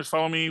course, you can always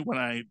follow me when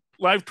I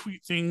live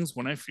tweet things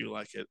when I feel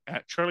like it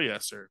at Charlie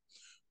Esser.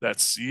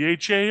 That's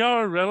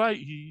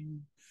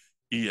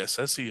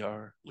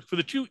CharlieEsser. Look for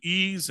the 2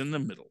 E's in the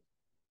middle.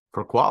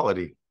 For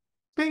quality.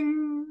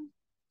 Bing.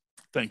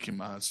 Thank you,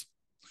 Mozz.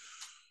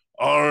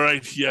 All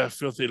right, yeah,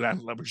 filthy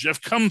landlubbers.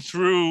 You've come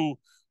through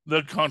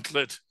the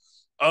gauntlet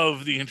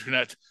of the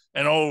internet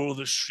and all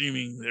the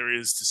streaming there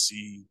is to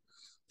see.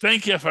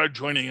 Thank you for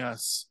joining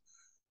us.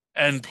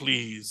 And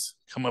please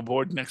come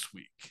aboard next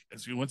week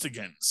as we once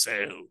again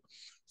sail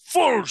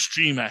full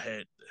stream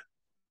ahead.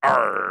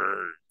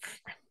 Arg.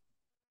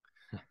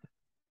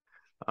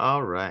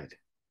 All right.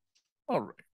 All right.